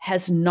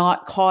has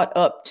not caught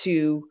up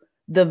to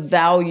the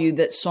value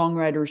that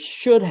songwriters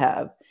should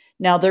have.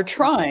 Now they're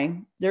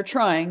trying Yeah.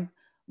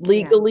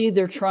 legally,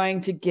 they're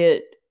trying to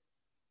get,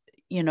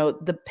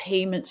 the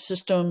payment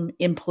system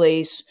in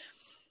place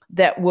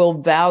that will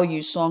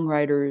value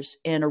songwriters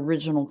and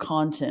original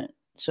content.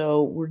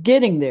 So we're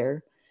getting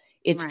there.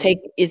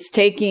 Right. It's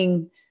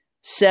taking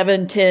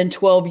 7, 10,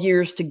 12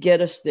 years to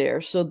get us there.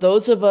 So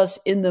those of us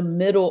in the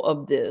middle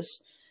of this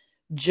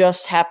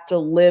just have to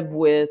live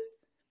with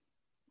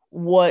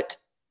what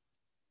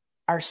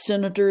our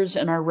senators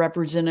and our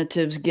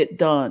representatives get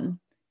done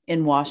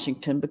in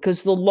Washington,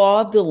 because the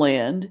law of the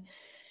land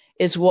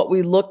is what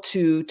we look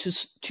to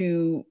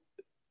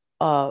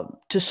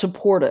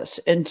support us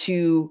and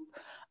to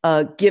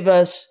give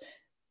us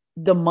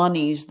the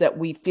monies that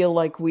we feel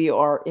like we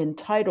are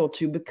entitled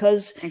to.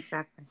 Because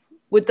Exactly.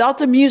 without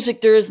the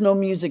music, there is no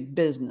music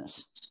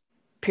business,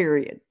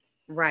 period.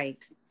 Right.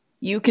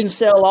 You can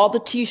sell all the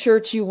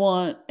t-shirts you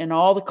want and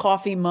all the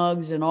coffee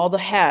mugs and all the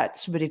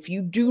hats, but if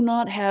you do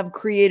not have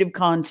creative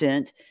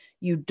content,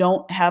 you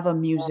don't have a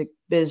music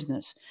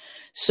business.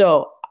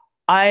 So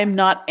I'm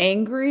not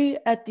angry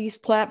at these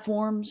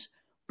platforms,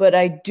 but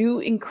I do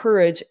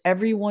encourage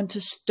everyone to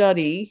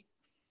study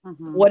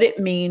Mm-hmm. what it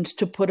means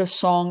to put a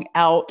song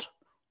out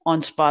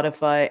on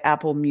Spotify,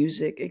 Apple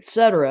Music,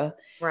 etc.,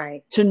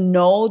 Right. to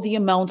know the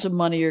amounts of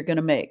money you're going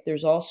to make.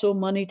 There's also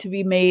money to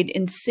be made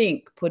in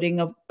sync,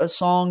 putting a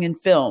song in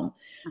film.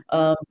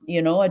 I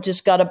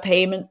just got a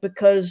payment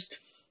because,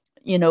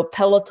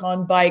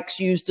 Peloton bikes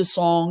used a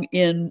song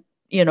in,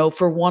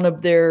 for one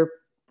of their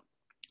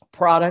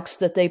products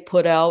that they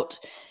put out.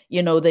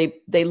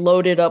 They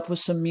loaded up with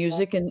some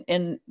music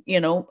and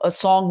a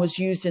song was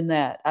used in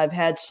that. I've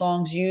had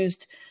songs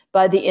used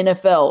by the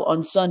NFL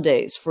on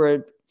Sundays for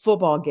a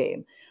football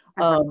game.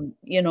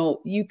 Uh-huh.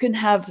 You can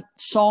have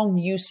song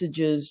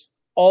usages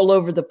all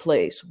over the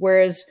place.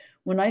 Whereas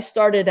when I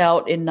started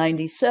out in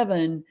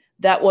 97,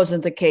 that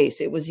wasn't the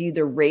case. It was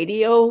either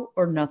radio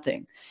or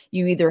nothing.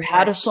 You either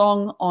had a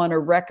song on a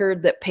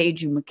record that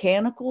paid you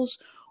mechanicals,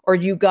 or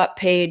you got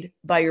paid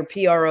by your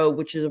PRO,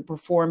 which is a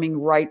performing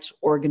rights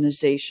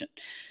organization.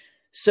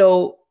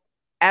 So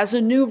as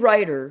a new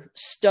writer,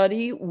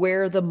 study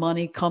where the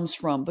money comes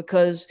from,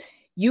 because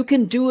you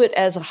can do it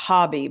as a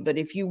hobby, but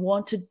if you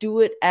want to do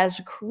it as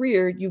a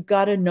career, you've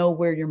got to know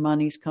where your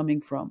money's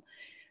coming from.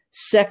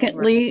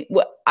 Secondly,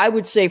 I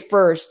would say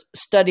first,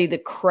 study the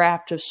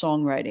craft of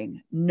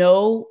songwriting.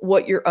 Know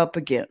what you're up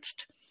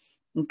against.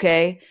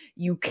 Okay.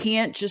 You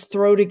can't just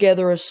throw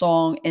together a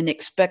song and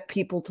expect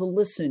people to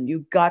listen.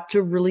 You've got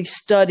to really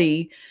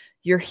study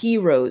your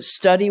heroes,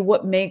 study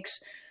what makes,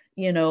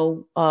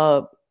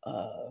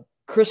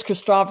 Chris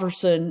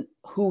Christopherson,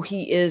 who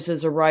he is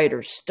as a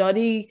writer.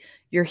 Study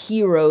your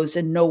heroes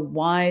and know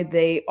why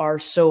they are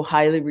so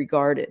highly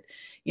regarded.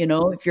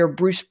 If you're a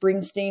Bruce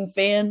Springsteen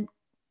fan,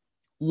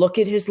 look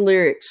at his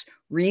lyrics,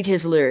 read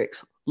his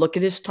lyrics, look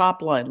at his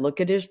top line,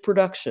 look at his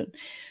production.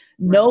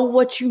 Know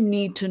what you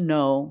need to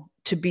know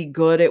to be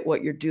good at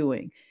what you're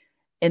doing.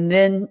 And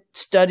then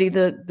study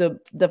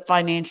the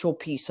financial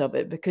piece of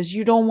it, because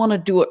you don't want to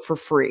do it for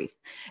free.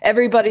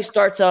 Everybody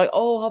starts out,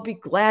 oh, I'll be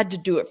glad to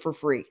do it for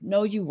free.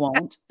 No, you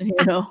won't,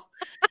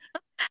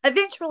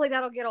 Eventually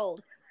that'll get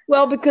old.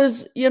 Well,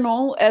 because,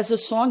 as a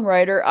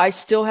songwriter, I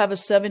still have a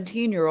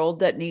 17-year-old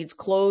that needs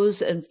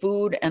clothes and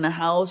food and a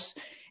house.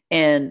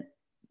 And,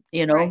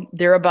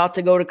 they're about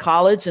to go to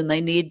college and they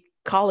need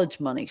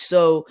college money.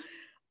 So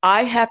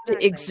I have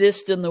to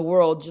exist in the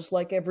world just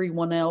like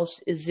everyone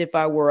else, as if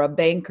I were a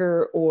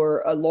banker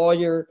or a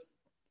lawyer.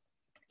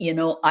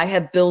 I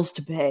have bills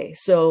to pay.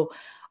 So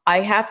I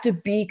have to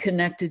be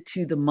connected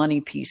to the money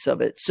piece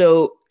of it.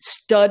 So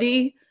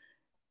study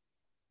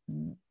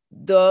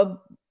the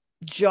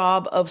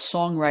job of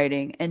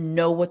songwriting and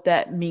know what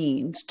that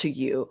means to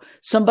you.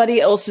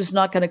 Somebody else is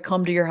not going to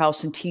come to your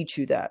house and teach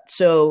you that.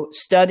 So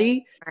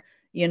study.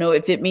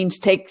 If it means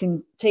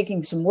taking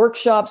some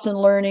workshops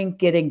and learning,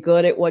 getting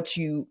good at what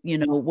you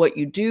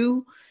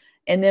do.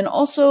 And then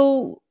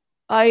also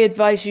I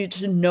advise you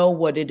to know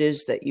what it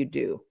is that you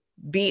do.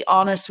 Be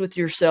honest with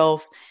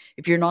yourself.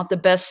 If you're not the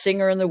best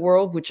singer in the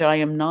world, which I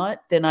am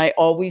not, then I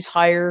always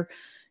hire,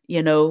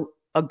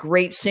 a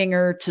great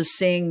singer to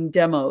sing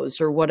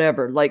demos or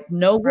whatever. Like,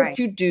 know what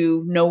you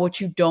do, know what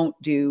you don't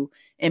do,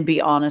 and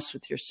be honest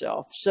with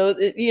yourself. So,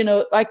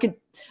 I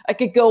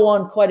could go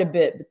on quite a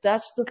bit, but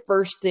that's the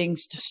first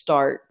things to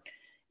start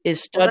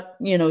is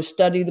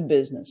study the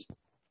business.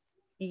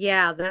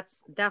 Yeah,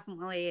 that's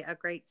definitely a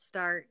great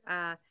start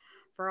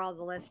for all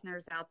the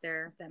listeners out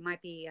there that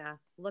might be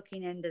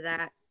looking into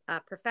that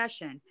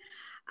profession.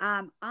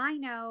 I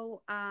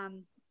know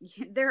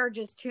there are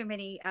just too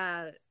many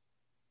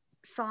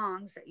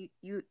songs that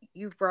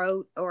you've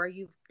wrote, or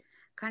you've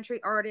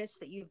country artists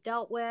that you've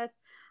dealt with.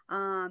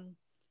 But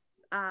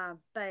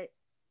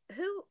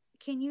who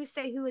can you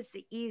say who is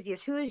the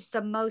easiest? Who is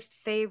the most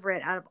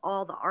favorite out of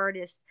all the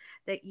artists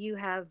that you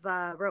have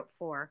wrote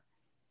for?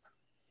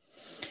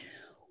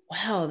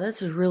 Wow,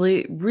 that's a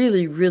really,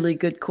 really, really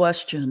good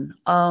question.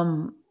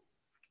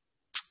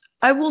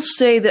 I will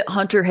say that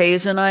Hunter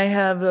Hayes and I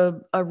have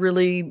a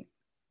really,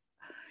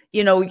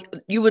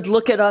 you would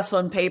look at us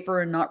on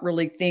paper and not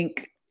really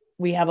think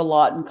we have a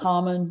lot in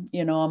common.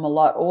 I'm a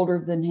lot older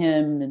than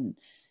him and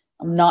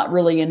I'm not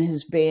really in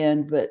his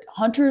band, but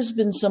Hunter's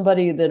been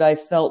somebody that I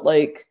felt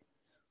like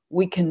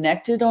we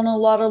connected on a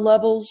lot of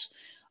levels.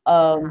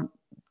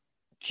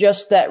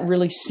 Just that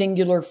really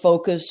singular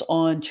focus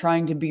on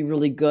trying to be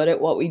really good at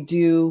what we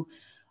do.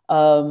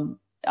 I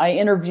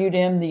interviewed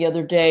him the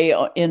other day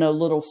in a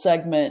little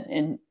segment,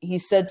 and he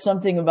said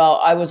something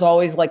about I was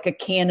always like a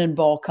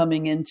cannonball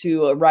coming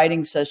into a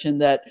writing session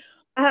that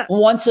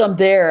once I'm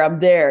there, I'm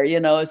there.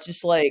 It's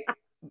just like,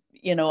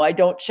 I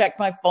don't check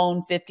my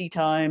phone 50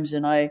 times,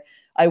 and I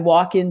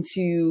walk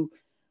into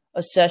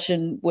a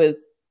session with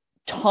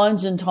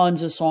tons and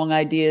tons of song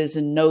ideas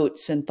and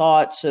notes and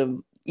thoughts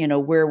of,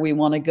 where we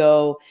want to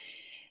go.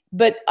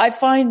 But I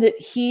find that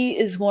he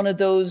is one of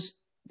those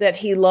that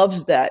he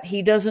loves that.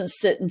 He doesn't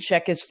sit and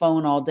check his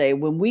phone all day.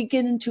 When we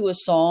get into a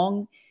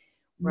song,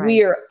 right,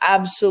 we are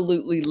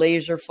absolutely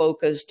laser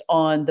focused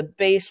on the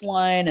bass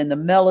line and the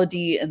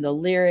melody and the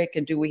lyric.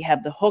 And do we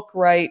have the hook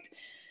right?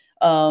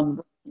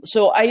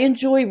 So I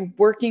enjoy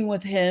working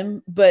with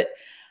him, but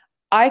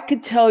I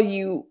could tell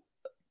you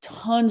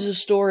tons of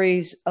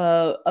stories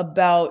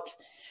about,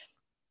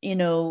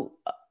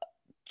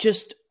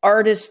 just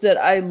artists that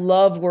I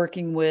love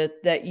working with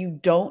that you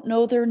don't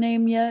know their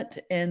name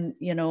yet. And,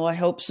 I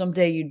hope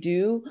someday you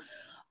do.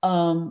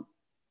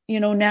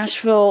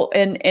 Nashville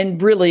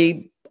and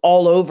really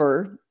all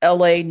over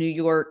LA, New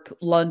York,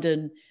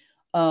 London.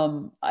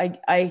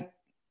 I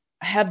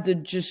have the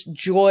just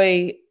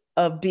joy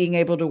of being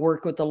able to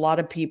work with a lot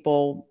of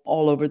people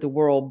all over the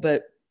world,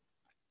 but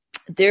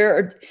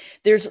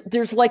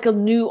there's like a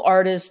new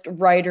artist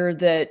writer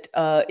that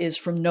is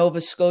from Nova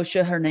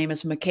Scotia. Her name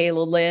is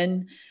Michaela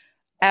Lynn.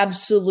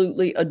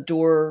 Absolutely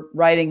adore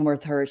writing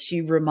with her.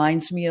 She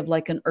reminds me of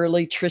like an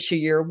early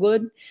Trisha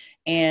Yearwood,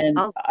 and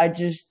I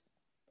just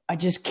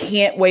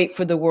can't wait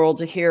for the world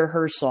to hear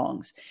her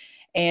songs.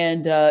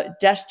 And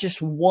that's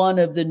just one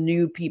of the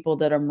new people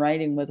that I'm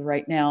writing with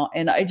right now.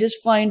 And I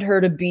just find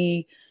her to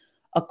be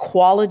a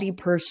quality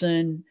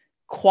person,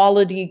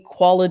 quality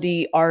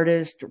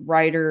artist,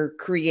 writer,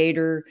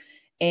 creator,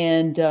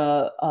 and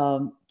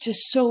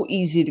just so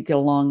easy to get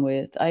along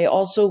with. I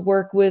also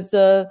work with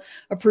a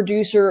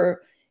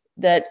producer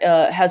that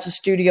has a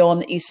studio on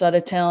the east side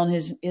of town.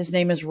 His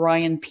name is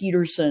Ryan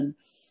Peterson.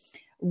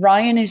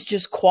 Ryan is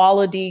just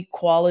quality.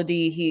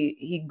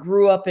 He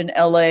grew up in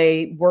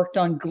LA, worked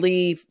on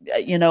Glee,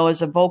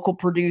 as a vocal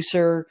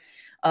producer.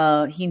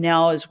 He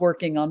now is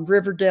working on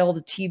Riverdale,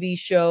 the TV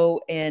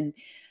show, and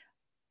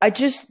I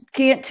just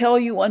can't tell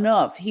you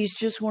enough. He's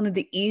just one of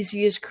the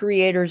easiest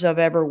creators I've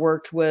ever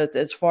worked with,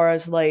 as far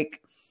as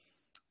like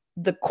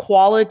the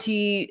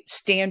quality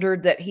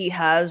standard that he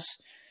has,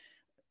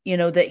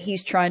 that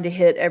he's trying to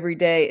hit every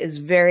day is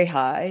very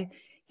high.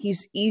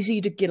 He's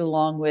easy to get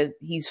along with.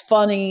 He's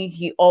funny.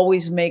 He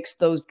always makes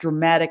those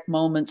dramatic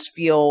moments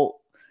feel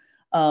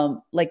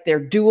like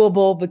they're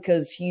doable,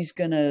 because he's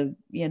gonna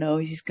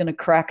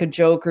crack a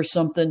joke or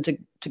something to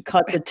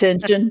cut the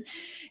tension.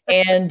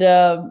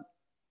 And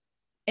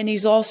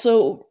he's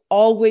also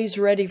always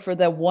ready for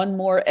that one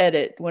more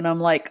edit when I'm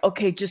like,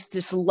 okay, just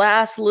this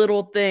last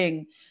little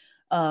thing.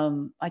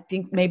 I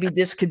think maybe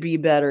this could be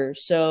better.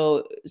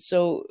 So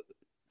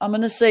I'm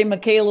going to say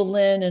Michaela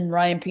Lynn and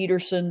Ryan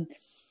Peterson,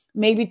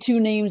 maybe two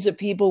names that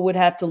people would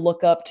have to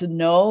look up to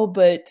know,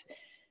 but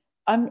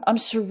I'm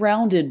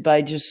surrounded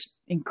by just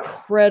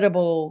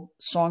incredible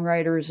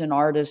songwriters and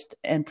artists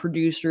and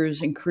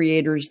producers and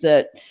creators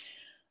that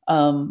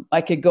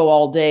I could go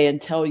all day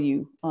and tell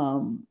you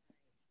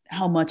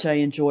how much I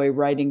enjoy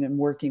writing and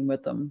working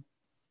with them.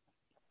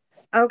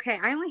 Okay,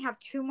 I only have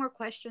two more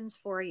questions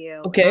for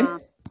you. Okay.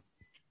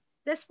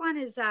 This one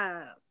is,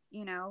 I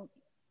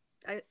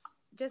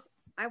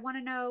want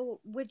to know,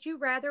 would you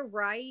rather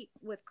write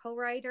with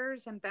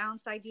co-writers and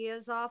bounce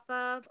ideas off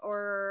of,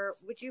 or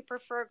would you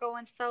prefer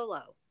going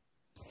solo?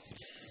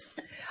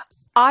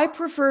 I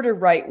prefer to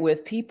write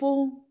with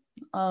people.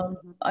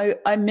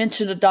 I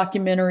mentioned a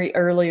documentary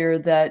earlier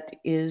that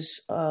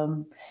is,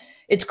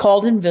 it's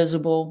called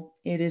Invisible.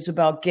 It is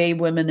about gay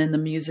women in the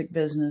music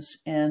business.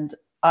 And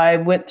I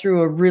went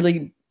through a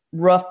really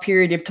rough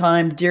period of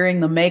time during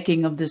the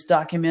making of this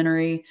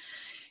documentary.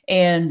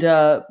 And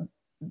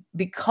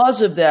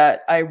because of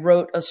that, I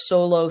wrote a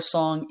solo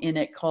song in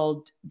it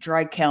called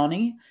Dry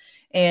County.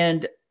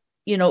 And,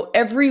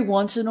 every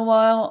once in a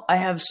while, I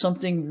have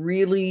something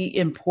really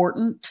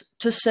important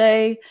to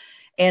say,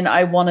 and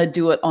I want to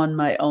do it on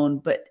my own.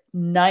 But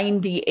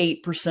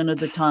 98% of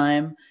the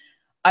time,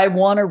 I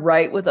want to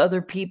write with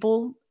other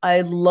people.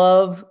 I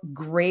love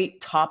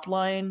great top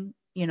line,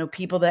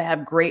 people that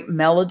have great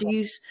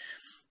melodies.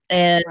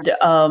 And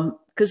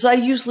because I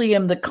usually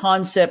am the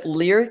concept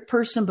lyric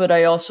person, but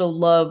I also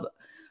love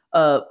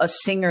a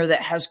singer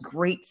that has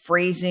great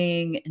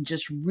phrasing and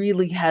just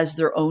really has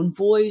their own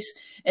voice.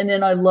 And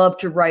then I love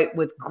to write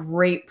with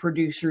great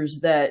producers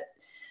that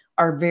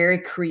are very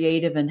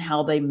creative in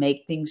how they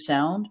make things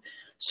sound.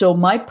 So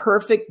my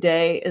perfect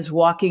day is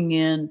walking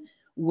in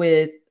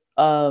with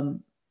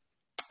an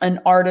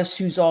artist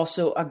who's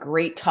also a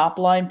great top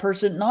line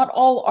person. Not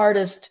all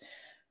artists,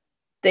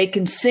 they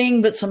can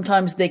sing, but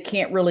sometimes they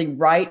can't really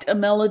write a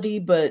melody.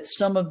 But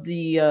some of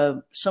the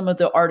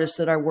artists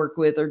that I work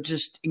with are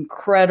just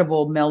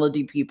incredible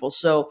melody people.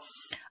 So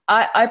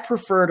I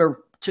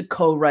prefer to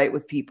co-write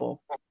with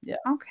people. Yeah.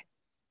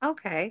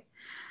 Okay.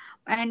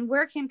 And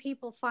where can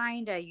people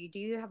find you? Do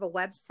you have a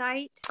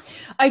website?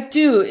 I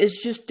do.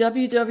 It's just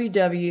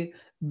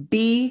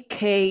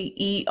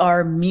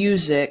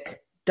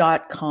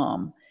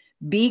www.bkermusic.com.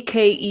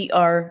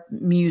 BKER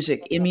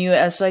Music,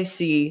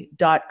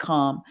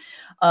 music.com.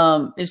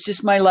 It's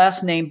just my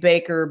last name,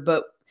 Baker.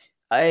 But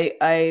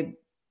I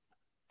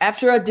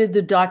after I did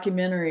the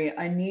documentary,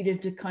 I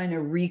needed to kind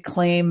of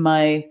reclaim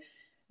my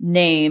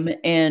name,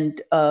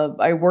 and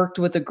I worked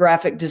with a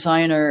graphic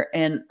designer,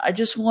 and I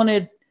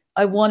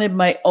wanted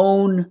my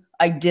own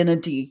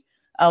identity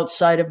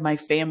outside of my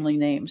family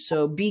name.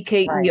 So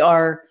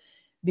BKER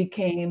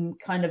became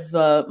kind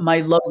of my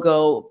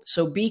logo.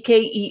 So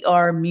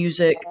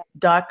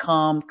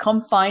bkermusic.com.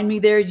 Come find me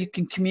there. You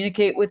can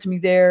communicate with me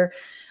there.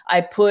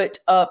 I put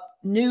up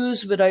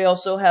news, but I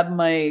also have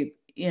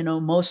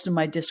most of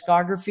my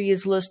discography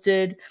is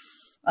listed.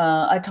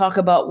 I talk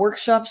about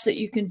workshops that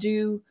you can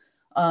do.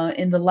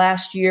 In the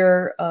last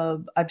year,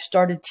 I've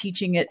started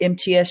teaching at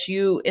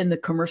MTSU in the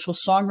commercial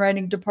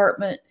songwriting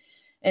department,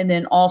 and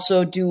then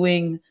also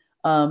doing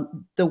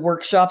the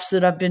workshops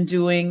that I've been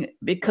doing,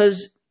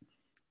 because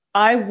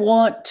I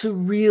want to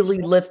really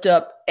lift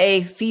up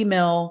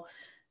female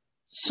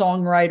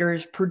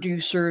songwriters,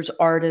 producers,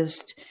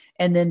 artists,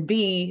 and then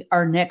B,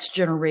 our next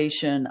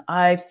generation.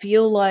 I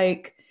feel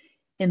like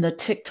in the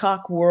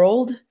TikTok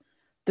world,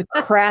 the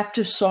craft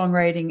of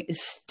songwriting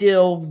is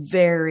still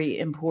very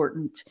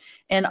important.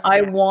 And I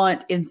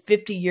want in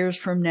 50 years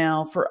from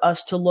now for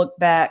us to look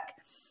back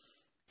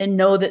and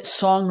know that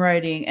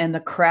songwriting and the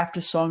craft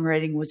of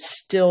songwriting was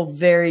still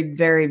very,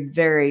 very,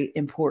 very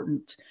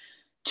important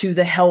to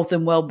the health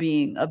and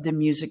well-being of the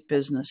music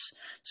business.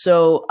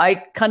 So I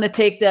kind of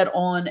take that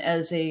on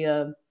as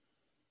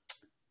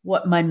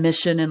what my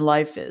mission in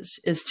life is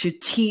to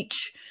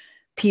teach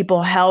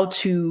people how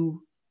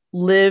to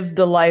live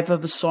the life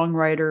of a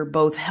songwriter,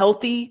 both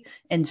healthy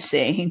and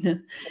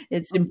sane.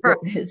 It's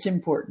important. It's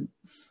important.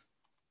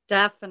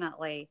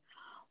 Definitely.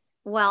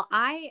 Well,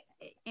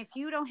 if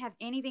you don't have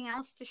anything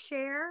else to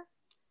share,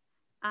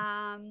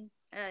 I'm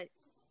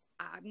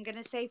going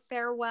to say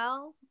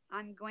farewell.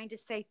 I'm going to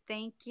say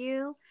thank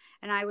you.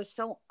 And I was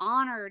so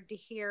honored to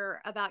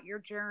hear about your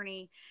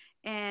journey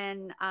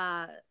in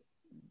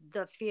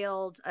the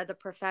field of the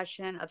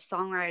profession of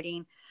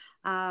songwriting.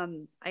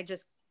 I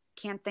just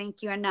can't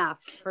thank you enough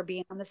for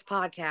being on this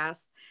podcast.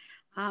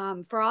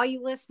 For all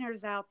you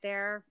listeners out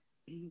there,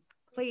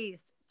 please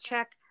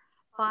check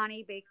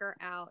Bonnie Baker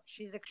out.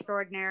 She's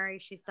extraordinary.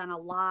 She's done a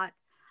lot.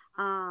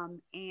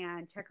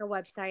 And check her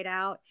website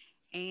out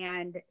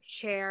and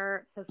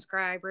share,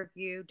 subscribe,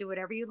 review, do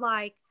whatever you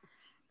like.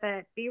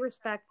 But be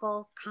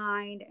respectful,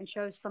 kind, and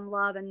show some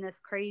love in this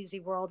crazy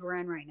world we're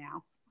in right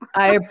now.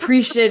 I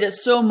appreciate it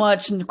so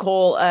much,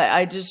 Nicole.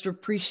 I just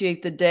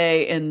appreciate the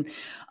day, and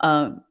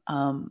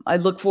I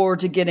look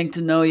forward to getting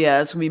to know you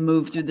as we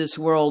move through this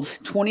world.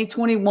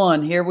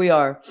 2021, here we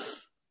are.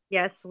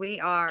 Yes, we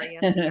are.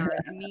 Yes, we are.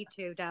 And me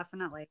too,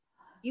 definitely.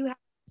 You have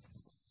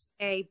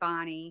a day,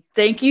 Bonnie.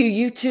 Thank you.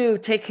 You too.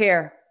 Take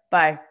care.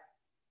 Bye.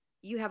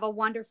 You have a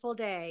wonderful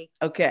day.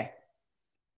 Okay.